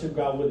 just worship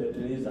God with it.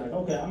 And he's like,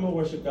 okay, I'm going to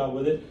worship God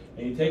with it.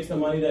 And he takes the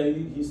money that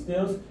he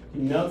steals, he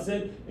melts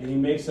it, and he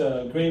makes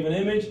a graven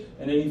image,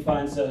 and then he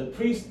finds a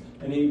priest,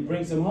 and he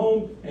brings him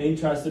home, and he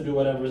tries to do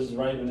whatever is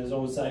right in his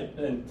own sight.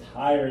 The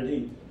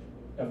entirety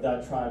of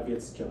that tribe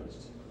gets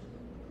judged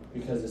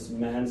because it's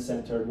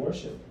man-centered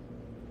worship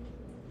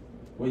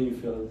when you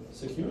feel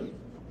secure.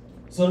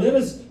 So let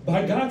us,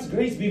 by God's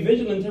grace, be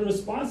vigilant and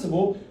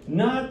responsible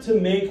not to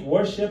make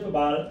worship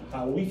about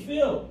how we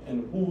feel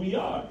and who we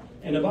are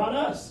and about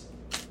us.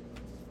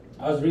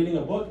 I was reading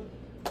a book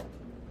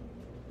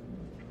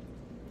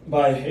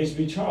by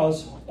H.B.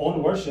 Charles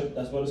on worship.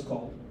 That's what it's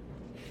called.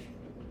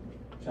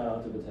 Shout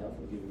out to Battelle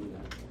for giving me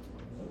that.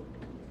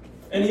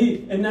 And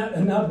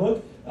in that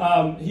book,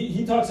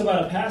 he talks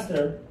about a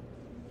pastor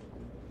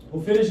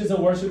who finishes a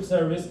worship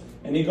service,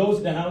 and he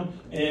goes down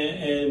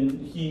and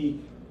he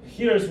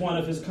hears one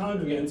of his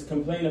congregants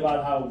complain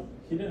about how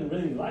he didn't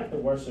really like the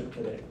worship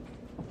today.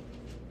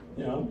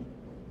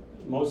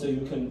 Most of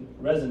you can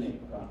resonate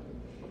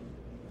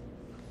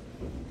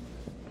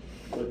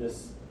with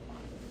this.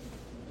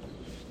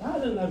 I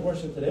didn't like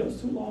worship today. It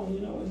was too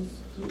long,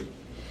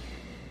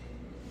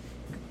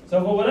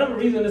 So for whatever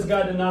reason, this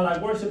guy did not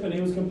like worship, and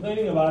he was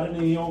complaining about it,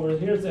 and he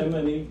overhears him,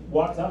 and he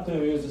walks up to him,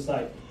 and he was just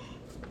like,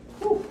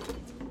 whew,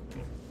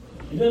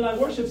 you didn't like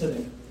worship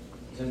today?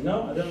 He says,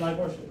 no, I didn't like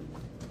worship.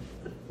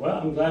 Well,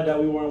 I'm glad that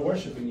we weren't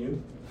worshiping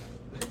you.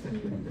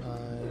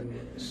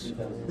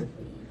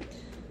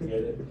 Get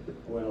it?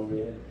 Went over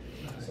here.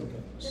 It's okay.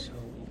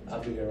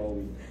 I'll be here all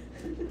week.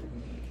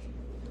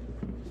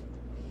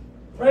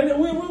 Right?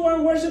 We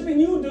weren't worshiping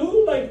you,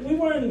 dude. Like, we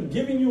weren't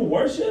giving you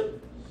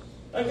worship.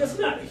 Like, it's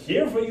not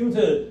here for you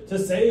to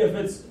say if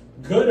it's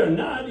good or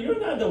not. You're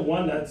not the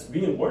one that's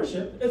being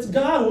worshipped. It's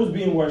God who's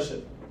being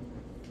worshipped.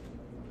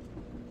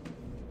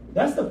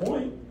 That's the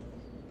point.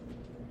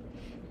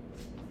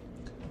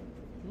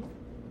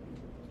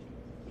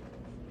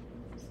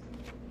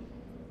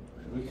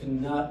 We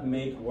cannot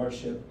make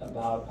worship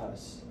about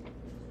us.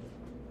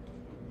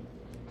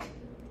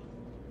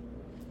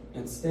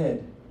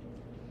 Instead,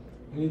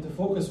 we need to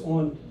focus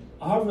on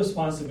our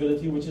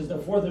responsibility, which is the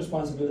fourth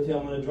responsibility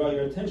I'm going to draw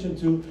your attention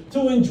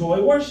to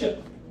enjoy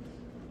worship.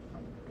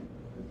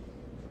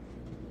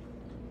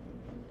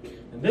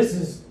 And this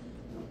is,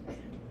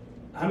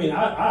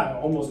 I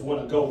almost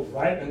want to go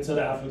right into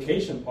the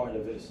application part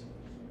of this.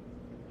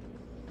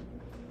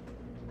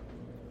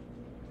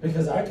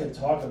 Because I could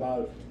talk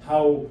about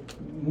how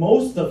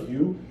most of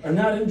you are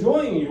not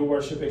enjoying your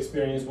worship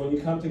experience when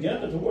you come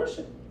together to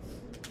worship.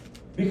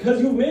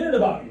 Because you've made it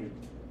about you.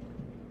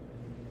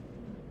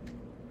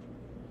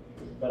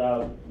 But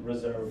I'll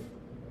reserve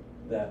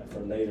that for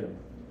later.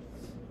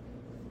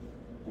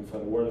 And for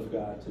the Word of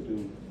God to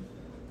do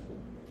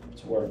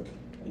its work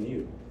in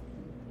you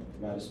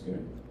by the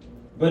Spirit.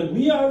 But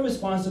we are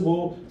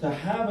responsible to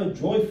have a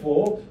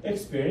joyful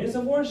experience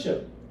of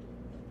worship.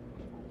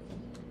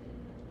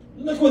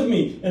 Look with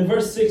me in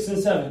verse 6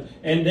 and 7.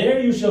 And there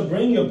you shall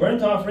bring your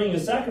burnt offering, your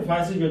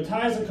sacrifices, your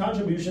tithes and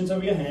contributions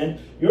of your hand,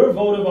 your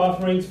votive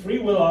offerings, free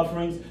will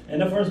offerings,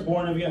 and the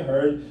firstborn of your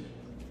herd.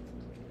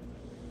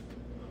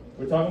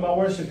 We're talking about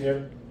worship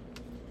here,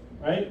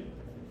 right?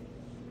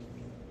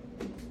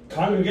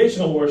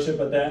 Congregational worship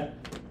at that.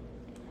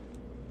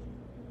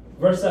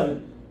 Verse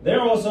 7.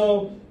 There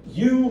also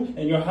you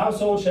and your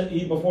household shall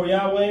eat before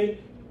Yahweh,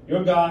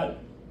 your God,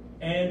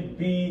 and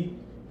be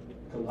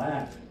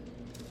glad.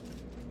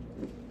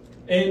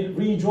 And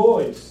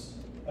rejoice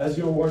as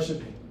you're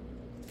worshiping.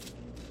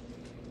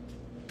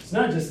 It's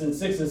not just in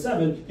 6 and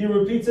 7. He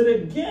repeats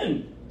it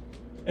again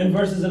in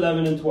verses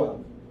 11 and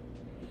 12.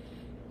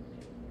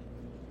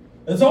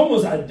 It's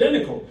almost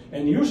identical.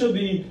 And you shall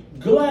be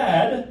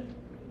glad.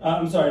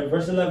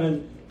 Verse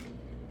 11.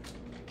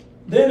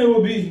 Then it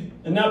will be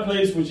in that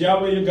place which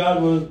Yahweh your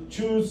God will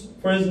choose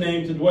for his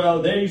name to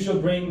dwell. There you shall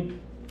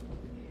bring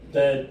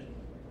that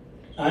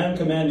I am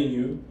commanding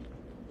you.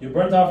 Your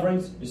burnt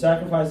offerings, your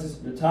sacrifices,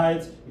 your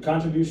tithes, your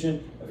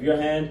contribution of your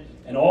hand,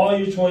 and all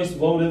your choice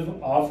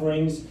votive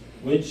offerings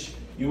which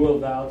you will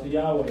vow to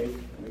Yahweh.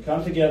 And we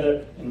come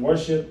together and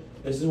worship.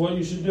 This is what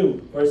you should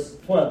do. Verse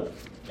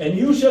 12. And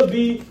you shall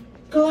be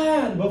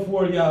glad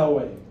before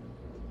Yahweh.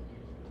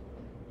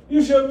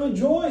 You shall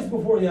rejoice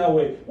before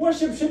Yahweh.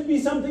 Worship should be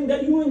something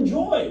that you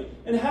enjoy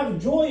and have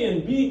joy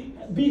in.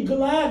 Be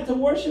glad to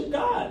worship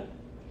God.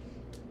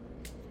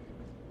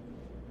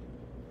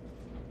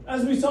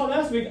 As we saw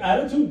last week,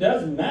 attitude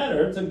does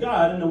matter to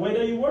God in the way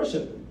that you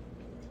worship Him.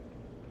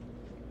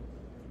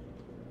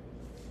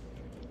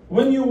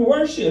 When you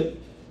worship,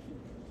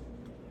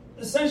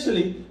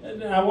 essentially,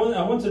 and I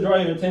want to draw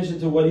your attention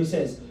to what he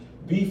says,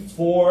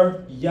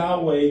 before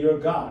Yahweh your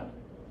God.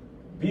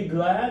 Be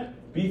glad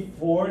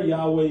before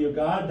Yahweh your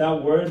God.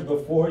 That word,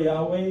 before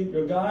Yahweh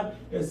your God,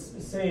 is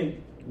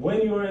saying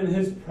when you are in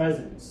His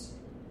presence.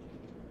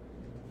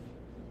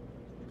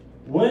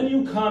 When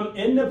you come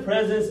in the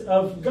presence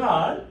of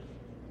God,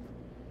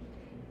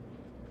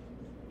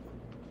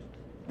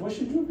 what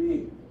should you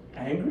be?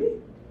 Angry?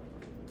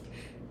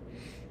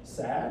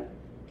 Sad?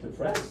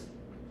 Depressed?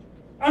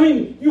 I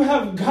mean, you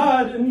have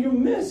God and you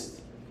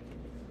missed.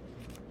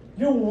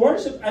 Your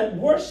worship, at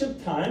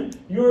worship time,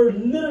 you're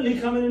literally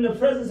coming in the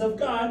presence of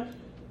God.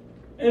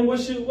 And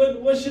what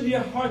should your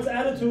heart's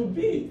attitude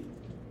be?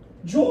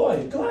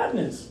 Joy,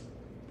 gladness.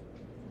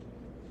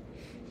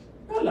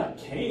 Not like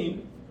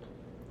Cain.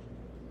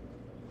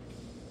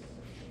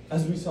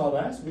 As we saw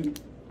last week.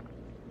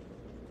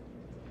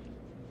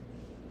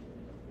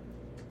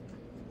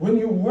 When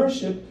you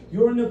worship,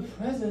 you're in the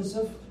presence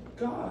of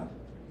God.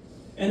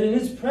 And in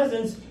His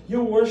presence,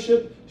 your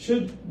worship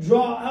should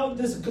draw out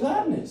this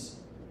gladness.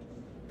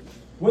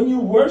 When you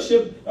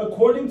worship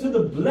according to the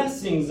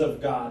blessings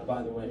of God,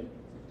 by the way.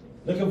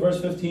 Look at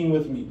verse 15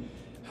 with me.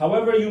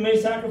 However, you may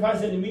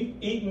sacrifice and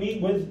eat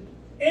meat with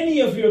any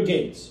of your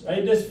gates.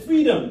 Right? There's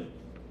freedom,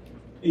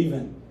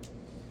 even.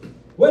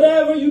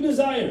 Whatever you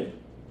desire.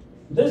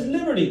 There's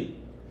liberty.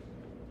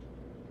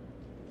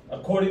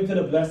 According to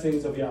the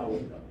blessings of Yahweh.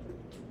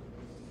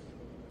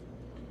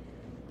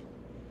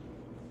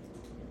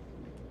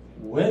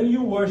 When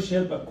you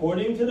worship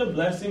according to the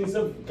blessings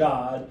of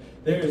God,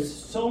 there is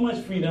so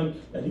much freedom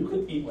that you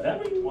can eat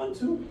whatever you want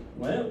to,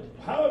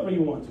 however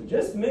you want to.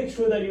 Just make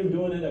sure that you're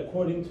doing it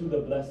according to the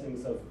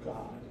blessings of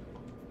God.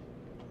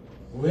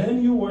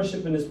 When you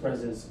worship in His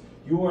presence,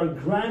 you are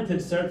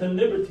granted certain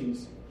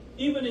liberties,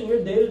 even in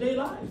your day-to-day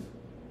life.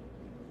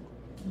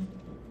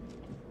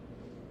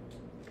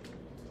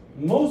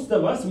 Most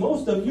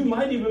of you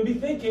might even be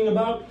thinking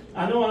about,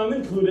 I know I'm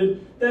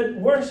included, that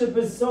worship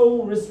is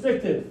so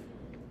restrictive.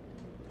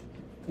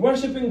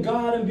 Worshiping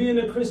God and being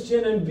a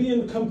Christian and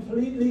being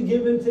completely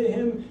given to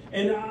Him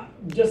and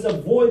just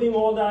avoiding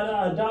all that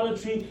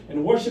idolatry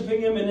and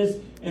worshiping Him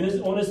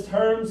on His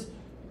terms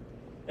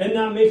and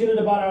not making it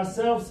about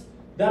ourselves,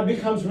 that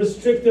becomes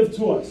restrictive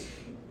to us.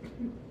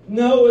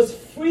 No, it's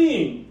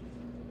freeing.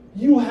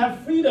 You have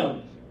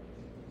freedom.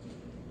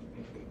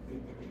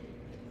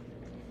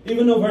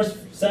 Even though verse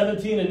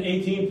 17 and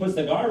 18 puts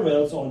the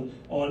guardrails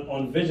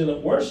on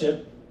vigilant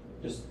worship,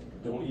 just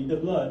don't eat the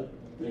blood.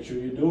 Make sure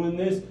you're doing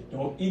this.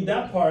 Don't eat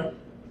that part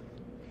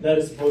that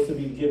is supposed to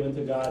be given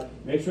to God.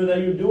 Make sure that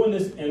you're doing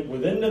this and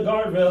within the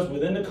guardrails,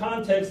 within the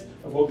context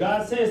of what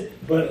God says.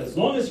 But as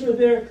long as you're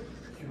there,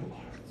 you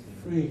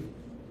are free.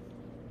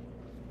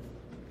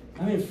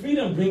 I mean,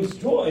 freedom brings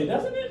joy,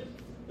 doesn't it?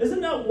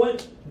 Isn't that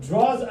what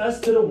draws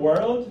us to the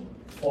world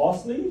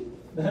falsely?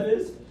 That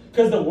is.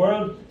 Because the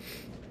world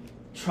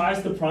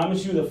tries to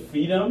promise you the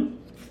freedom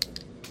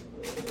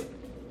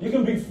You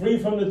can be free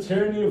from the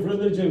tyranny of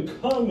religion.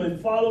 Come and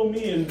follow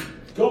me and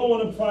go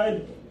on a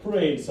pride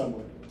parade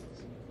somewhere.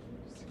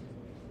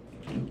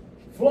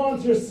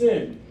 Flaunt your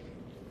sin.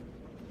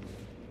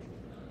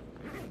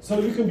 So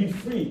you can be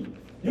free.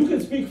 You can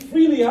speak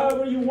freely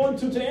however you want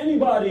to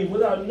anybody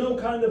without no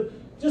kind of...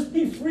 Just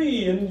be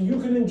free and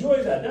you can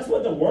enjoy that. That's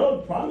what the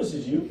world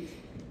promises you.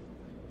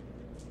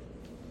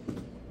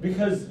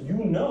 Because you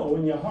know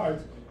in your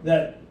heart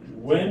that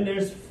when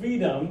there's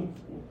freedom,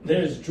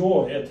 there's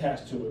joy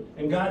attached to it.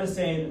 And God is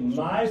saying,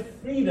 my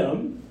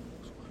freedom,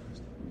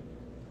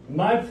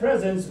 my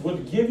presence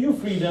would give you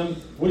freedom,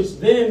 which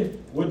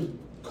then would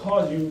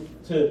cause you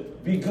to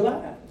be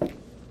glad.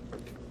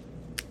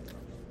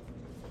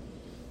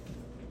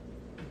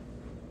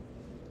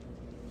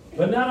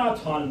 But not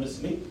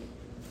autonomously.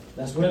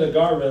 That's where the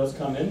guardrails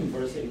come in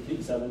verse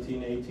 18,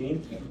 17,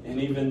 18,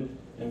 and even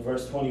in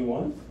verse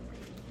 21.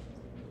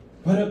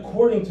 But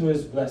according to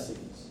his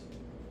blessings.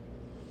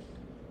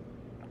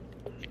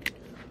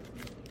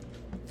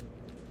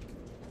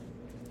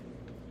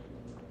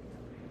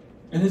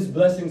 And his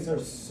blessings are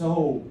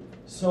so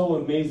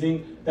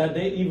amazing that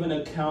they even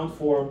account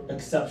for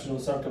exceptional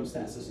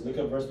circumstances. Look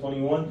at verse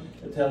 21.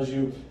 It tells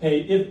you, hey,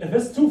 if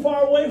it's too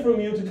far away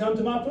from you to come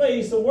to my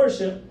place of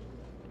worship,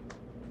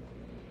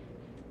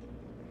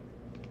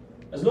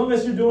 as long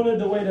as you're doing it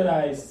the way that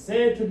I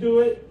said to do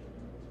it,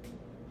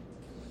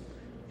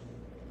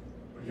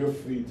 you're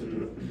free to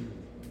do it.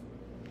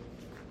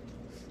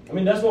 I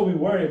mean, that's what we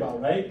worry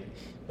about, right?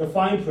 The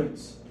fine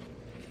prints.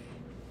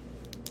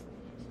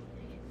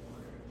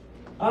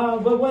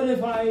 But what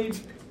if I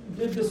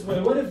did this way?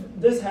 What if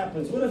this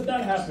happens? What if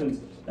that happens?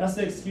 That's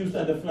the excuse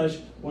that the flesh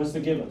wants to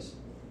give us.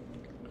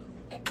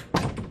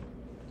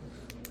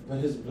 But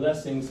his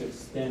blessings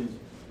extend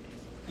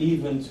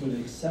even to the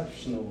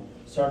exceptional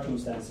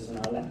circumstances in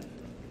our life.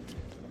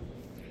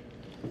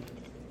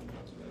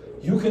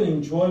 You can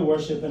enjoy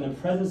worship in the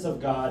presence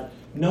of God,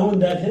 knowing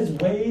that his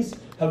ways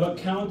have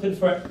accounted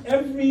for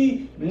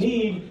every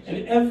need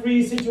in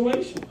every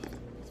situation.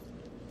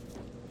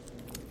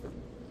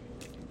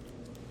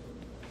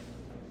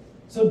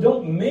 So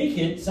don't make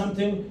it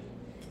something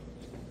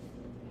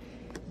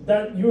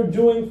that you're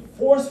doing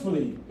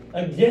forcefully,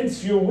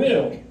 against your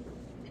will,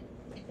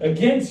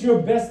 against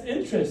your best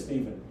interest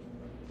even.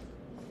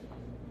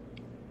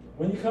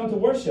 When you come to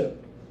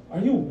worship,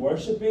 are you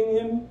worshiping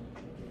him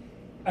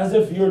as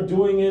if you're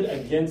doing it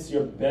against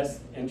your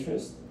best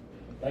interest?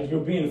 Like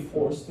you're being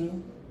forced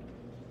to?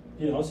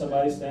 You know,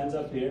 somebody stands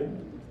up here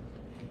and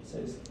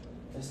says,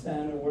 let's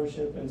stand and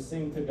worship and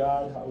sing to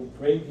God how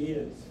great he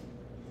is.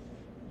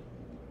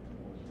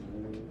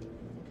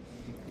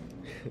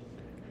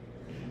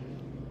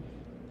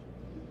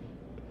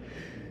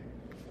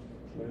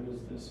 Where is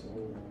this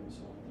old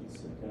song?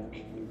 Sit down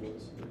and go to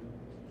sleep.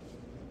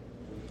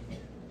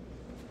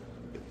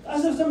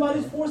 As if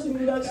somebody's forcing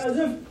you, like as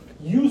if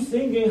you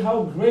singing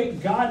how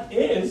great God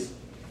is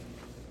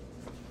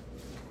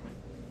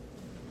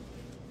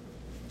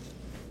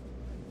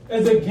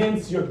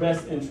against your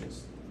best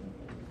interest.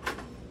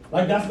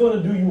 Like that's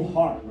going to do you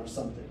harm or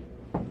something.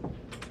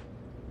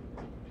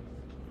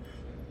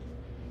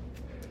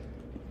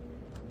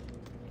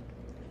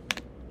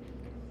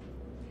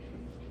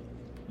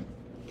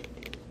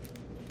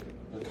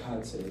 But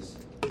God says,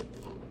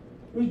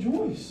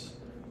 rejoice.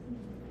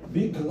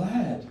 Be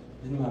glad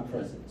in my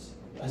presence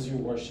as you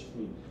worship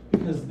me.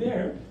 Because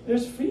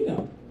there's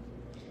freedom.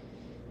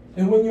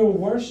 And when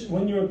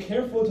you're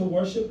careful to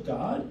worship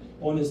God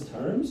on his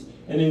terms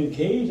and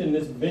engage in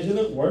this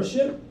vigilant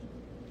worship,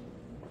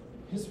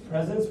 his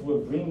presence will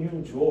bring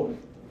you joy.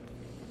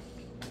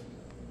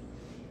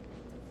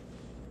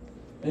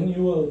 And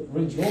you will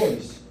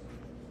rejoice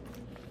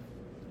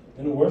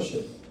in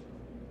worship.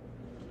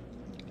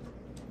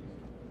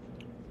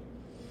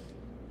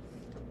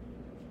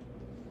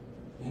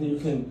 And you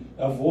can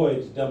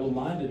avoid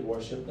double-minded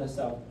worship. That's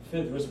our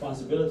fifth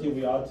responsibility.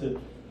 We ought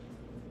to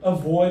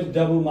avoid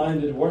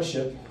double-minded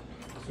worship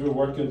as we're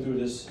working through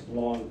this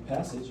long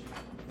passage.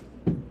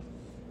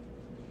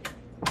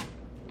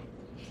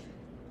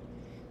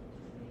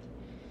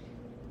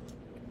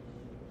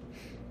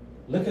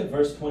 Look at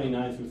verse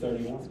 29 through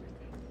 31.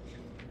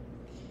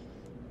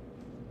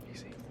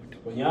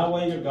 When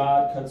Yahweh your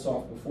God cuts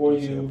off before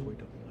you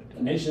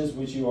the nations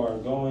which you are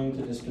going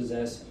to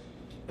dispossess,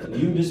 and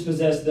you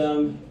dispossess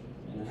them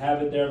and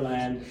inhabit their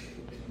land,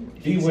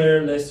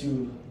 beware lest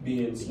you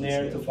be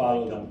ensnared to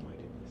follow them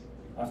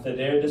after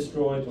they're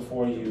destroyed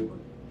before you,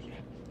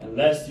 and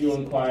lest you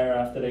inquire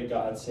after their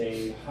God,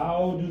 saying,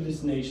 how do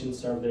these nations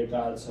serve their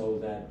God, so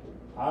that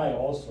I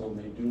also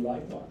may do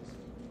likewise?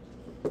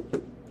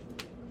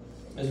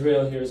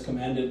 Israel here is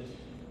commanded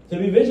to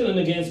be vigilant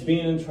against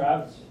being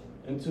entrapped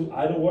into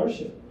idol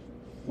worship.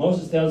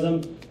 Moses tells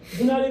them,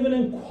 do not even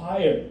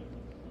inquire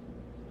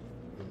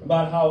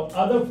about how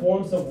other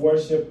forms of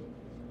worship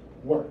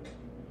work.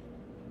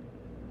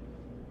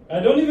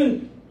 Don't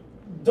even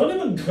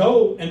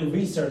go and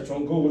research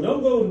on Google.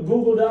 Don't go to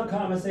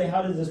google.com and say,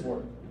 how does this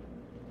work?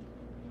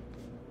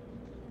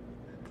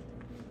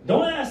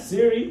 Don't ask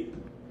Siri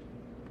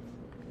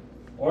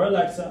or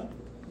Alexa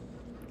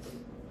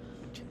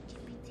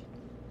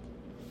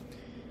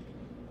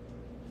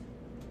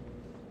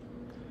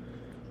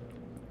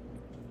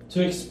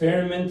to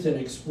experiment and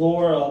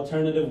explore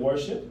alternative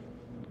worship?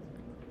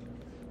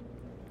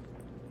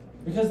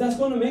 Because that's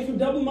going to make you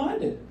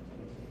double-minded.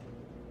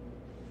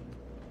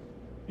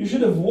 You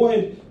should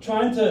avoid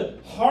trying to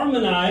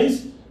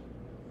harmonize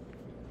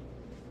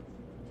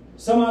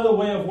some other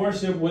way of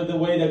worship with the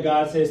way that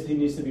God says He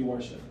needs to be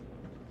worshipped.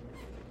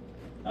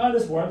 Oh,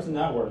 this works and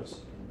that works.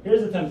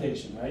 Here's the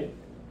temptation, right?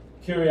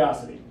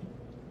 Curiosity.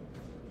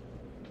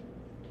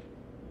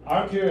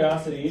 Our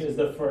curiosity is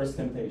the first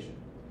temptation.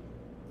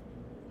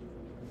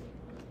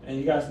 And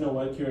you guys know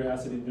what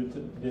curiosity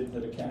did to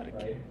the cat,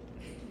 right?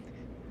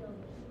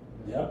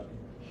 Yep.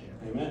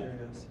 Amen.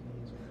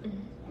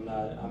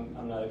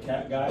 I'm not a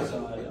cat guy,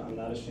 so I'm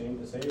not ashamed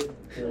to say it.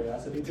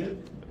 Curiosity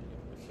did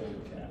kill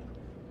the cat.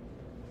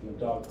 I'm a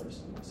dog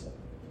person myself.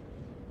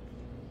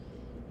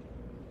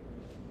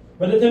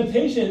 But the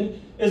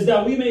temptation is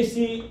that we may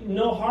see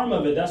no harm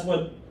of it. That's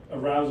what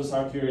arouses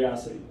our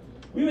curiosity.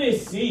 We may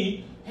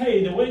see,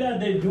 hey, the way that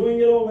they're doing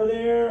it over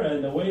there,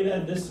 and the way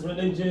that this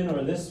religion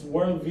or this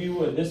worldview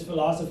or this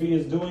philosophy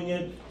is doing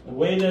it, the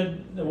way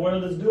that the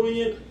world is doing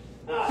it,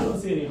 I don't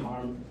see any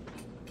harm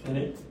in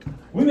it.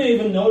 We may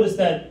even notice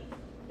that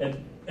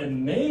it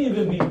may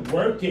even be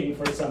working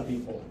for some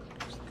people.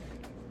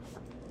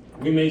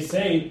 We may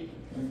say,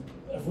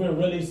 if we're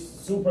really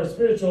super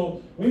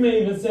spiritual, we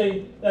may even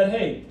say that,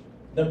 hey,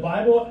 the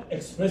Bible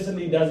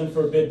explicitly doesn't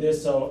forbid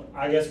this, so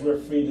I guess we're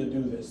free to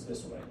do this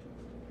way.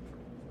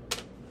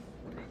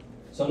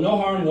 So no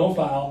harm, no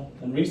foul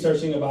in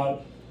researching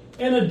about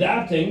and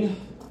adapting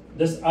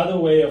this other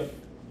way of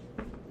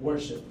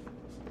worship.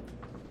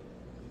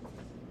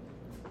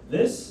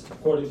 This,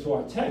 according to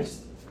our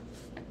text,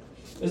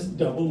 is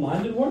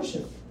double-minded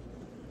worship.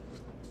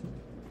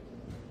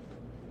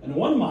 In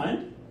one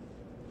mind,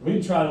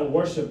 we try to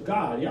worship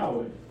God,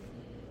 Yahweh.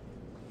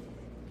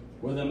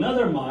 With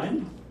another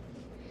mind,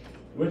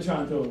 we're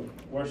trying to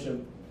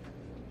worship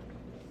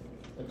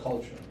the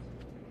culture,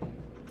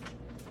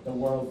 the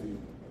worldview,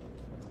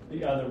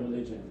 the other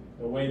religion,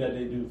 the way that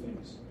they do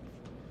things.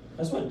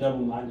 That's what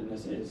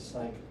double-mindedness is. It's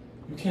like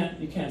you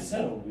can't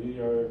settle.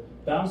 You're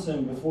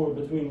bouncing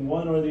between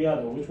one or the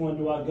other. Which one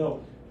do I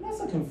go? And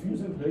that's a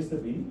confusing place to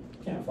be. You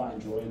can't find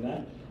joy in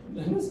that.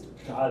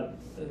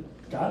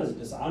 God is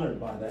dishonored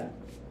by that.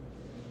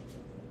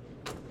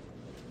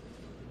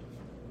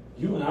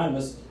 You and I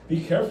must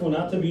be careful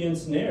not to be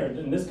ensnared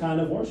in this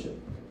kind of worship.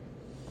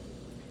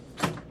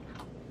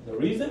 The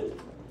reason?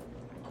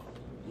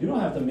 You don't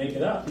have to make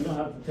it up. You don't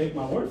have to take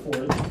my word for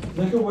it.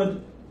 Look at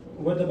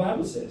what the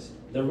Bible says.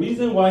 The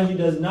reason why He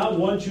does not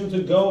want you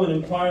to go and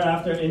inquire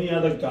after any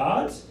other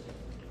gods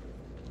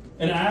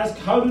and ask,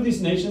 how do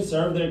these nations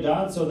serve their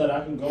gods so that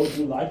I can go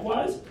do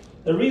likewise?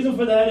 The reason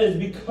for that is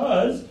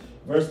because,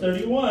 verse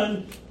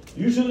 31,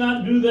 you shall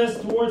not do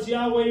this towards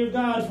Yahweh your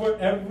God, for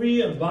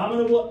every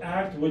abominable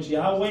act which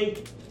Yahweh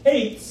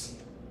hates,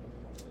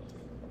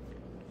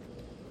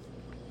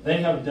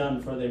 they have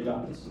done for their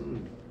gods.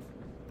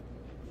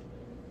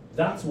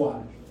 That's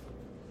why.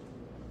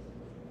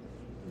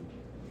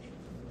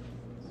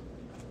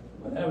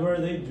 Whatever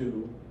they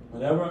do,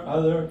 whatever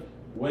other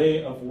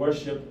way of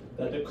worship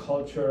that the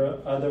culture,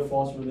 other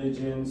false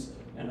religions,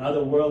 and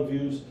other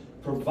worldviews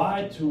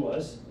provide to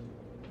us,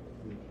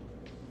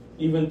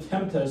 even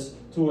tempt us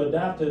to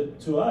adapt it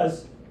to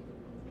us,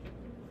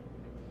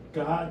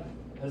 God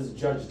has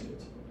judged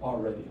it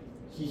already.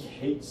 He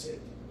hates it.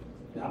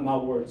 Not my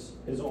words,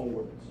 His own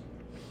words.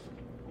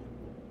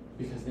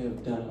 Because they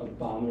have done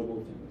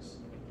abominable things.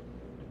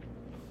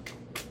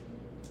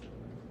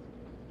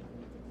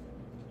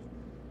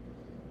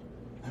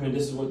 I mean,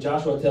 this is what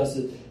Joshua tells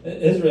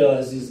Israel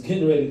as he's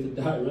getting ready to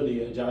die,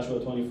 really, Joshua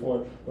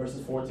 24,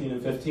 verses 14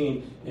 and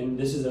 15. And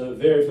this is a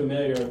very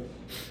familiar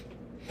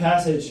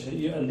passage,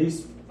 at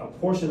least a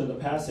portion of the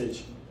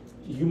passage.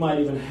 You might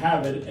even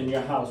have it in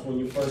your house when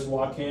you first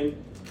walk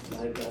in.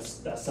 Like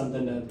that's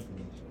something that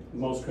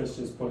most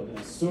Christians put. And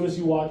as soon as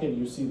you walk in,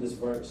 you see this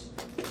verse.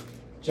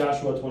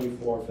 Joshua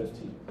 24,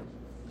 15.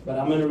 But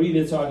I'm going to read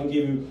it so I can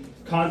give you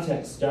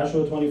context.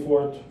 Joshua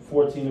 24,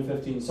 14 and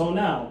 15. So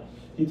now,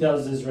 he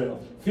tells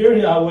Israel, fear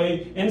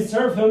Yahweh and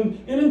serve Him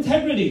in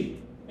integrity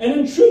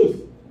and in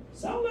truth.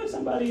 Sound like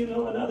somebody you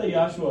know, another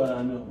Joshua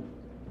I know.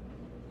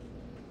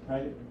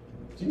 Right?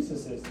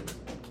 Jesus says this.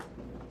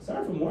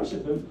 Serve Him,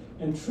 worship Him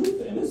in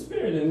truth and in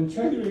spirit and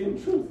integrity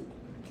and truth.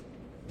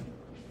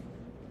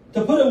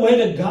 To put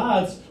away the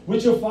gods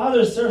which your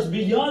father serves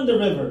beyond the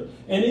river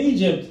in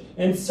Egypt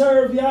and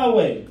serve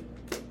Yahweh.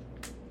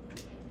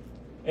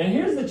 And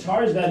here's the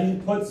charge that He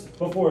puts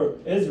before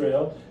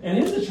Israel. And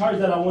here's the charge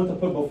that I want to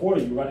put before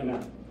you right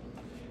now.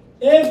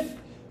 If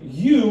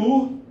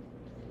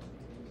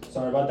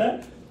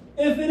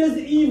it is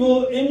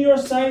evil in your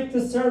sight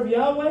to serve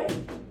Yahweh,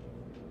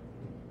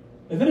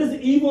 if it is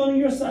evil in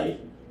your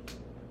sight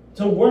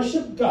to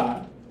worship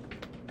God,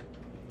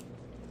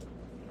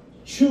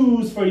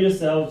 choose for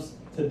yourselves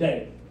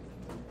today.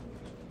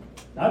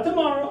 Not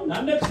tomorrow,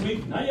 not next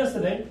week, not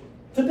yesterday.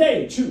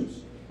 Today,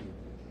 choose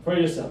for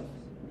yourself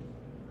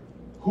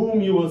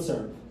whom you will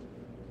serve.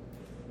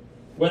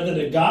 Whether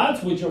the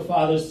gods which your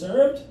fathers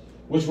served,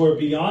 which were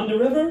beyond the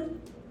river,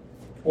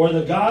 or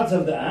the gods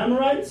of the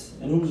Amorites,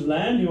 in whose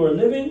land you are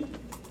living.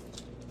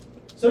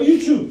 So you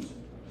choose.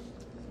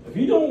 If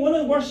you don't want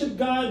to worship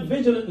God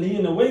vigilantly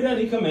in the way that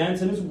He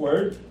commands in His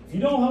Word, if you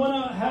don't want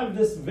to have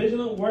this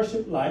vigilant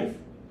worship life,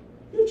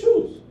 you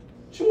choose.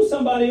 Choose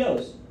somebody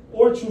else,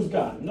 or choose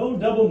God. No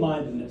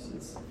double-mindedness.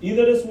 It's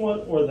either this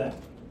one or that.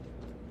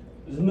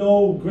 There's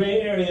no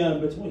gray area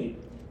in between.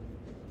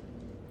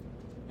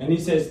 And He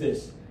says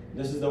this.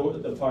 This is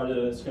the part of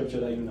the scripture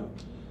that you know.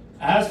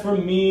 As for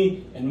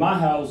me and my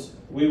house,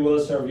 we will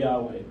serve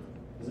Yahweh.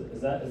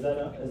 Is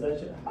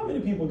that how many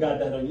people got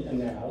that in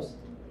their house?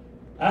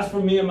 As for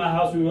me and my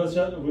house, we will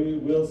serve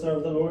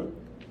the Lord.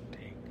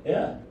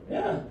 Yeah.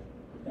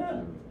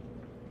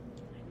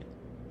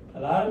 A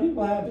lot of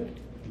people have it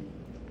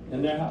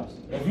in their house.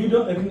 If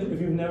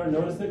you've never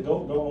noticed it,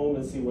 go home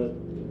and see what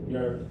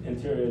your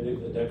interior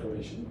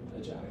decoration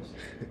at your house.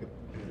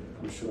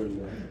 I'm sure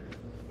you are.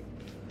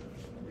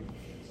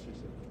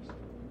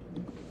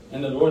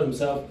 And the Lord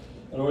Himself,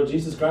 the Lord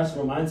Jesus Christ,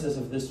 reminds us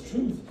of this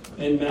truth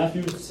in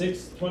Matthew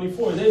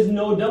 6:24. There's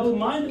no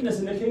double-mindedness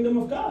in the kingdom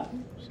of God.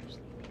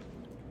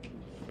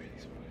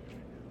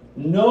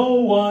 No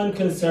one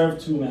can serve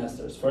two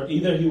masters, for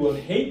either he will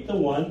hate the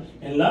one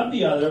and love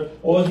the other,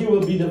 or he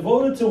will be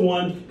devoted to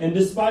one and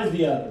despise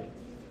the other.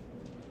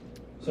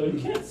 So you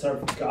can't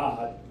serve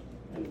God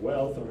and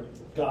wealth, or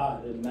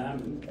God and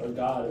mammon, or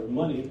God or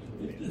money.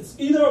 It's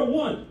either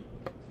one.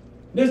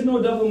 There's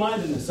no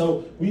double-mindedness.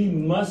 So we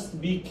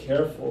must be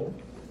careful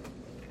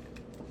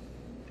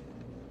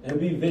and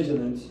be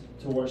vigilant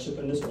to worship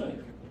in this way.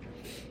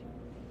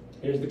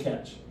 Here's the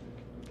catch.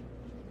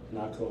 And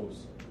I'll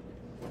close.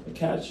 The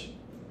catch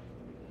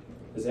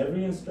is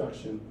every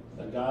instruction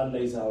that God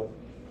lays out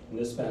in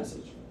this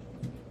passage.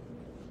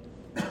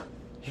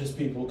 His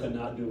people could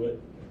not do it.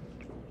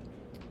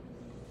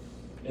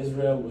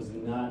 Israel was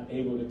not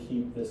able to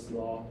keep this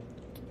law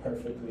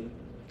perfectly.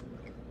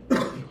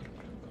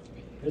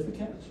 Here's the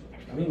catch.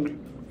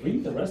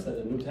 Read the rest of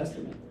the New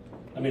Testament.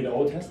 The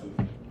Old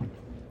Testament.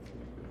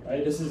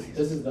 Right? This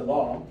is the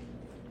law.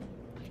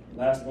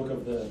 Last book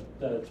of the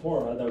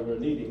Torah that we're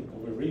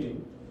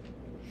reading.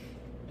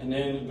 And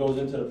then it goes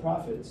into the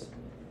prophets.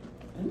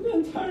 And the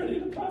entirety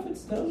of the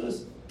prophets tells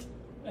us,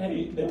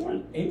 hey, they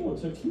weren't able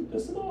to keep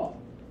this law.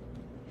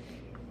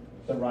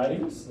 The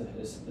writings, the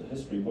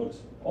history books,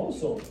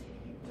 also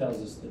tells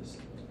us this.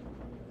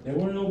 They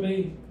weren't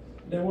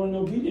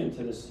obedient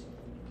to this.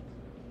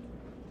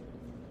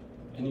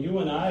 And you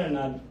and I are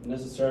not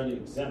necessarily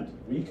exempt.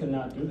 We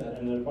cannot do that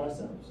in and of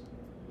ourselves.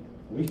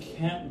 We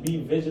can't be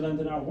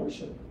vigilant in our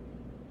worship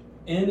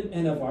in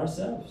and of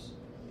ourselves.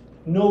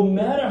 No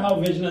matter how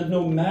vigilant,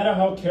 no matter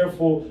how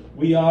careful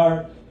we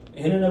are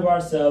in and of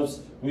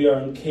ourselves, we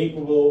are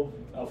incapable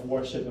of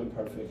worship and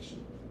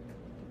perfection.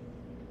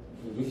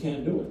 We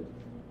can't do it.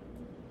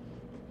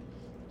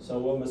 So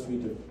what must we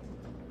do?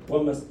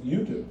 What must you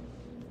do?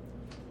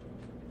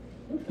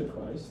 Look to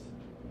Christ,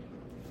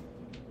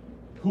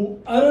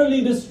 who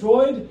utterly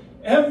destroyed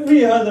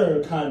every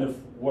other kind of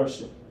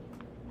worship.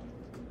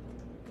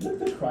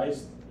 Look to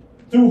Christ,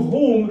 through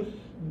whom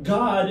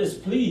God is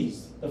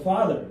pleased. The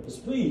Father is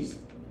pleased.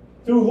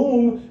 Through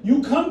whom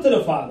you come to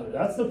the Father.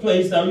 That's the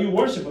place that you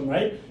worship Him,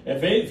 right?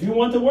 If you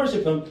want to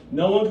worship Him,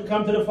 no one can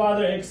come to the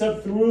Father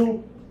except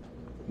through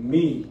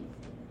me,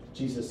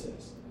 Jesus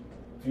says.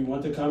 If you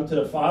want to come to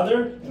the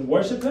Father and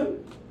worship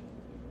Him,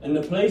 in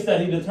the place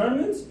that He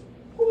determines,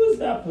 who is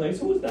that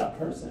place? Who is that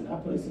person?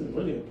 That place is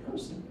really a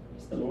person.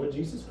 It's the Lord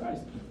Jesus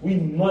Christ. We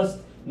must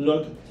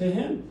look to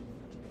Him.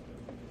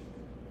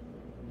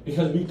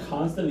 Because we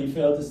constantly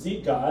fail to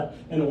seek God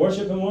and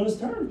worship Him on His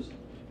terms.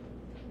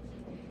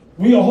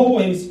 We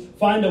always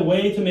find a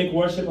way to make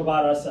worship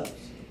about ourselves.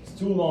 It's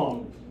too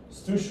long.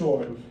 It's too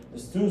short.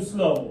 It's too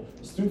slow.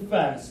 It's too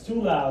fast.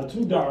 Too loud.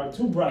 Too dark.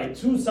 Too bright.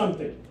 Too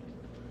something.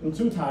 I'm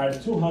too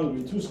tired. Too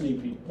hungry. Too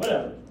sleepy.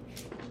 Whatever.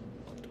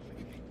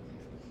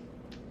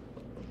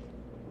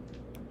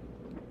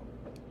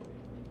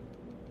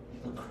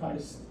 But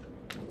Christ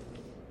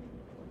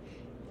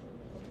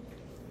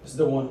is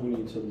the one we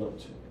need to look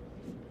to.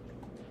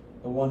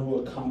 The one who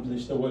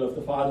accomplished the will of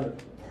the Father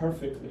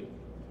perfectly.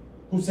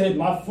 Who said,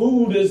 my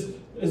food is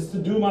to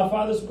do my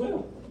Father's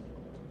will.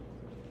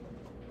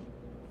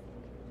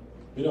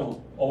 We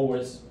don't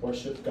always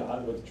worship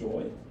God with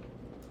joy.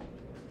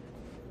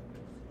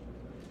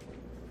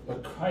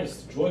 But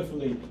Christ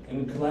joyfully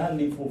and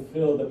gladly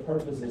fulfilled the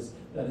purposes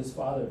that His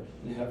Father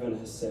in heaven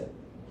has set.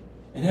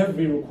 And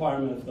every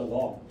requirement of the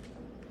law.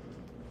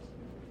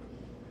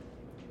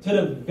 To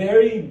the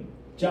very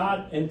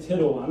jot and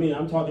tittle.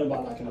 I'm talking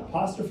about like an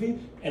apostrophe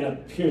and a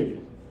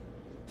period.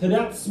 To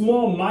that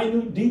small,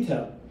 minute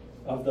detail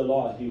of the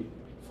law, He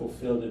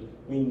fulfilled it.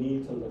 We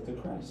need to look to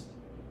Christ.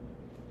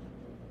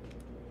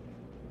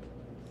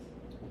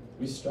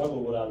 We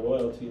struggle with our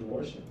loyalty in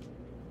worship.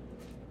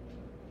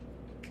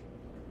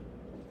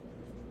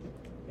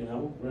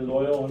 We're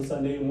loyal on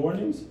Sunday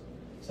mornings,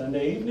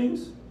 Sunday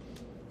evenings,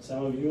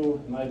 some of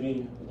you might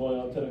be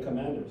loyal to the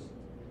Commanders.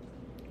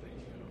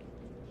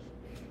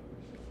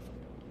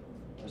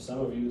 Or some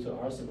of you to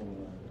Arsenal.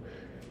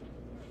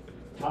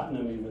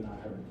 Tottenham even, I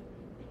heard.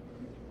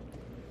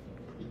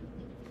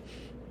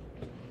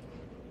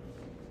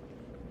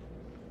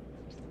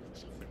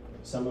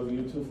 Some of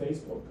you to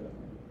Facebook.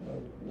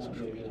 Not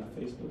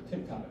Facebook,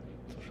 TikTok,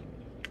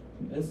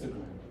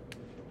 Instagram.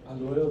 Our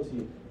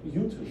loyalty,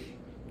 YouTube.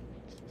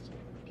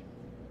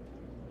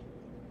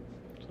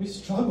 We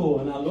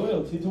struggle in our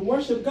loyalty to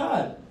worship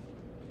God.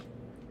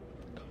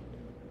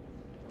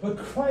 But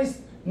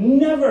Christ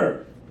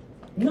never,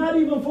 not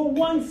even for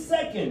 1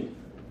 second,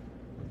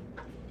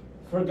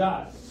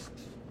 forgot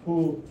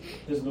who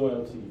his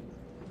loyalty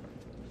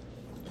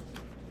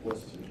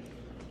was to.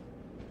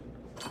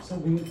 So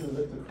we need to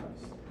look to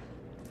Christ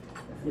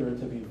if we are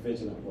to be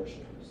vigilant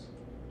worshipers.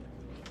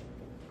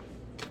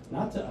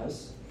 Not to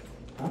us,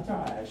 not to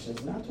our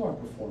actions, not to our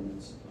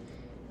performance.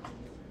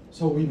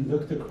 So we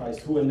look to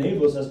Christ, who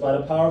enables us by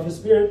the power of his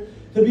Spirit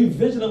to be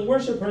vigilant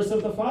worshipers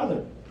of the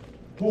Father,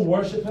 who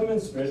worship him in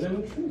spirit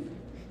and in truth.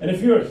 And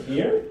if you're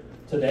here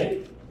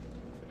today,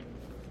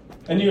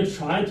 and you're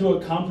trying to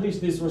accomplish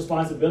these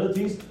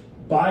responsibilities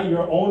by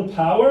your own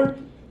power,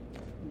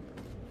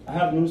 I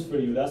have news for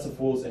you. That's a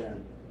fool's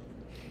errand.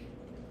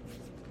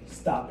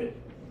 Stop it.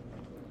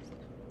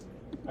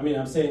 I mean,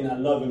 I'm saying that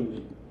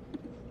lovingly.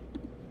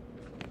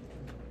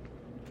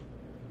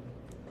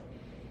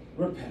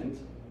 Repent.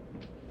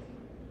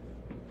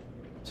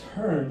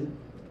 Turn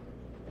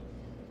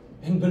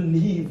and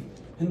believe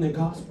in the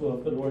gospel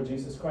of the Lord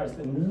Jesus Christ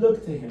and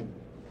look to him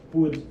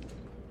who would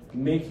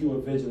make you a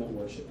vigilant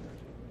worshiper.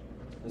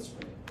 Let's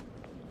pray.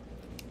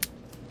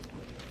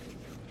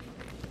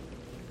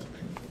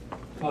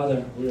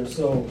 Father, we are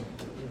so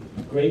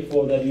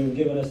grateful that you've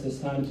given us this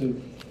time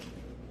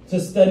to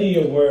study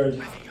your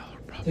word,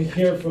 to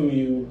hear from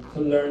you,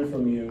 to learn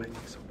from you,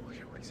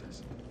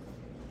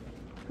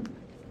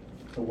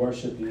 to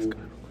worship you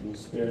in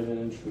spirit and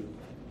in truth.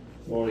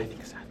 Lord,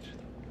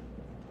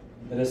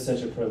 it is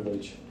such a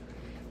privilege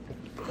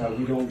that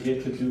we don't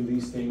get to do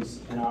these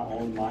things in our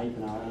own might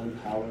and our own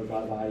power,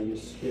 but by your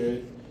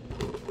Spirit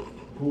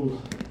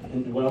who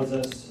indwells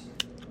us,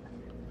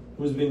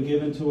 who's been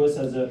given to us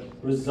as a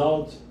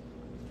result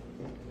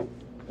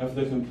of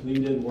the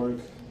completed work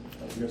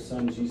of your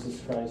Son,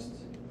 Jesus Christ,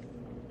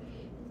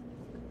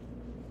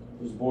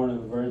 who was born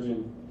of a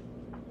virgin,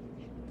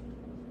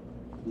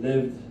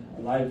 lived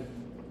a life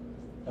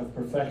of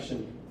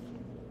perfection,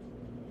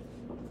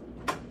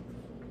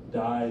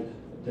 died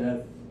a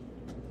death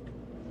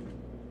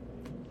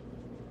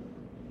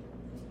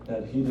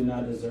that he did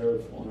not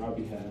deserve on our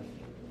behalf,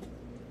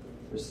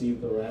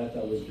 received the wrath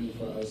that was due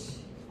for us,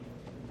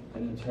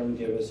 and in turn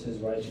gave us his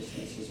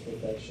righteousness, his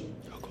perfection,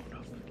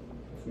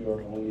 if we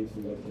are only to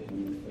look to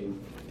him in faith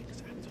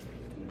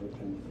and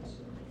repentance.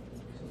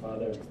 So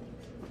Father,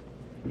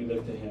 we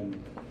look to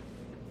him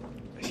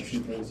as he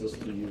brings us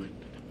to you.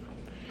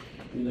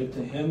 We look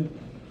to him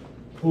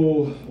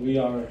who we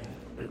are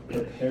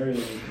preparing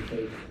to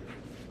take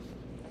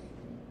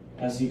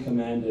as he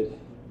commanded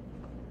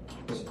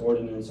this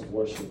ordinance of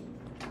worship.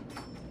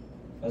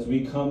 As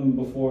we come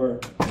before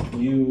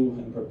you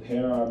and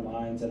prepare our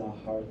minds and our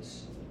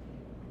hearts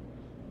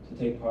to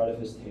take part of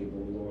his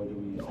table, Lord,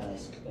 we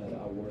ask that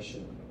our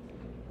worship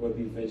would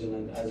be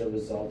vigilant as a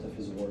result of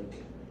his work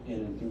in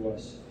and through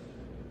us,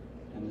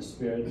 and the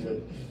Spirit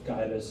would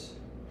guide us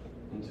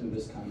into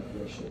this kind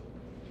of worship.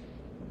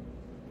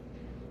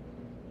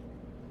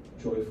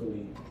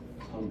 Joyfully,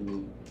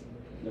 humbly,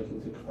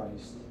 looking to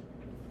Christ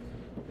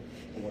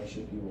to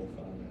worship you, O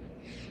Father.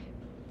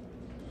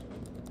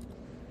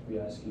 We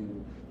ask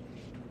you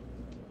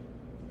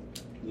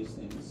these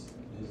things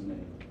in his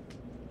name.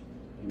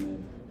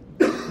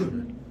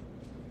 Amen.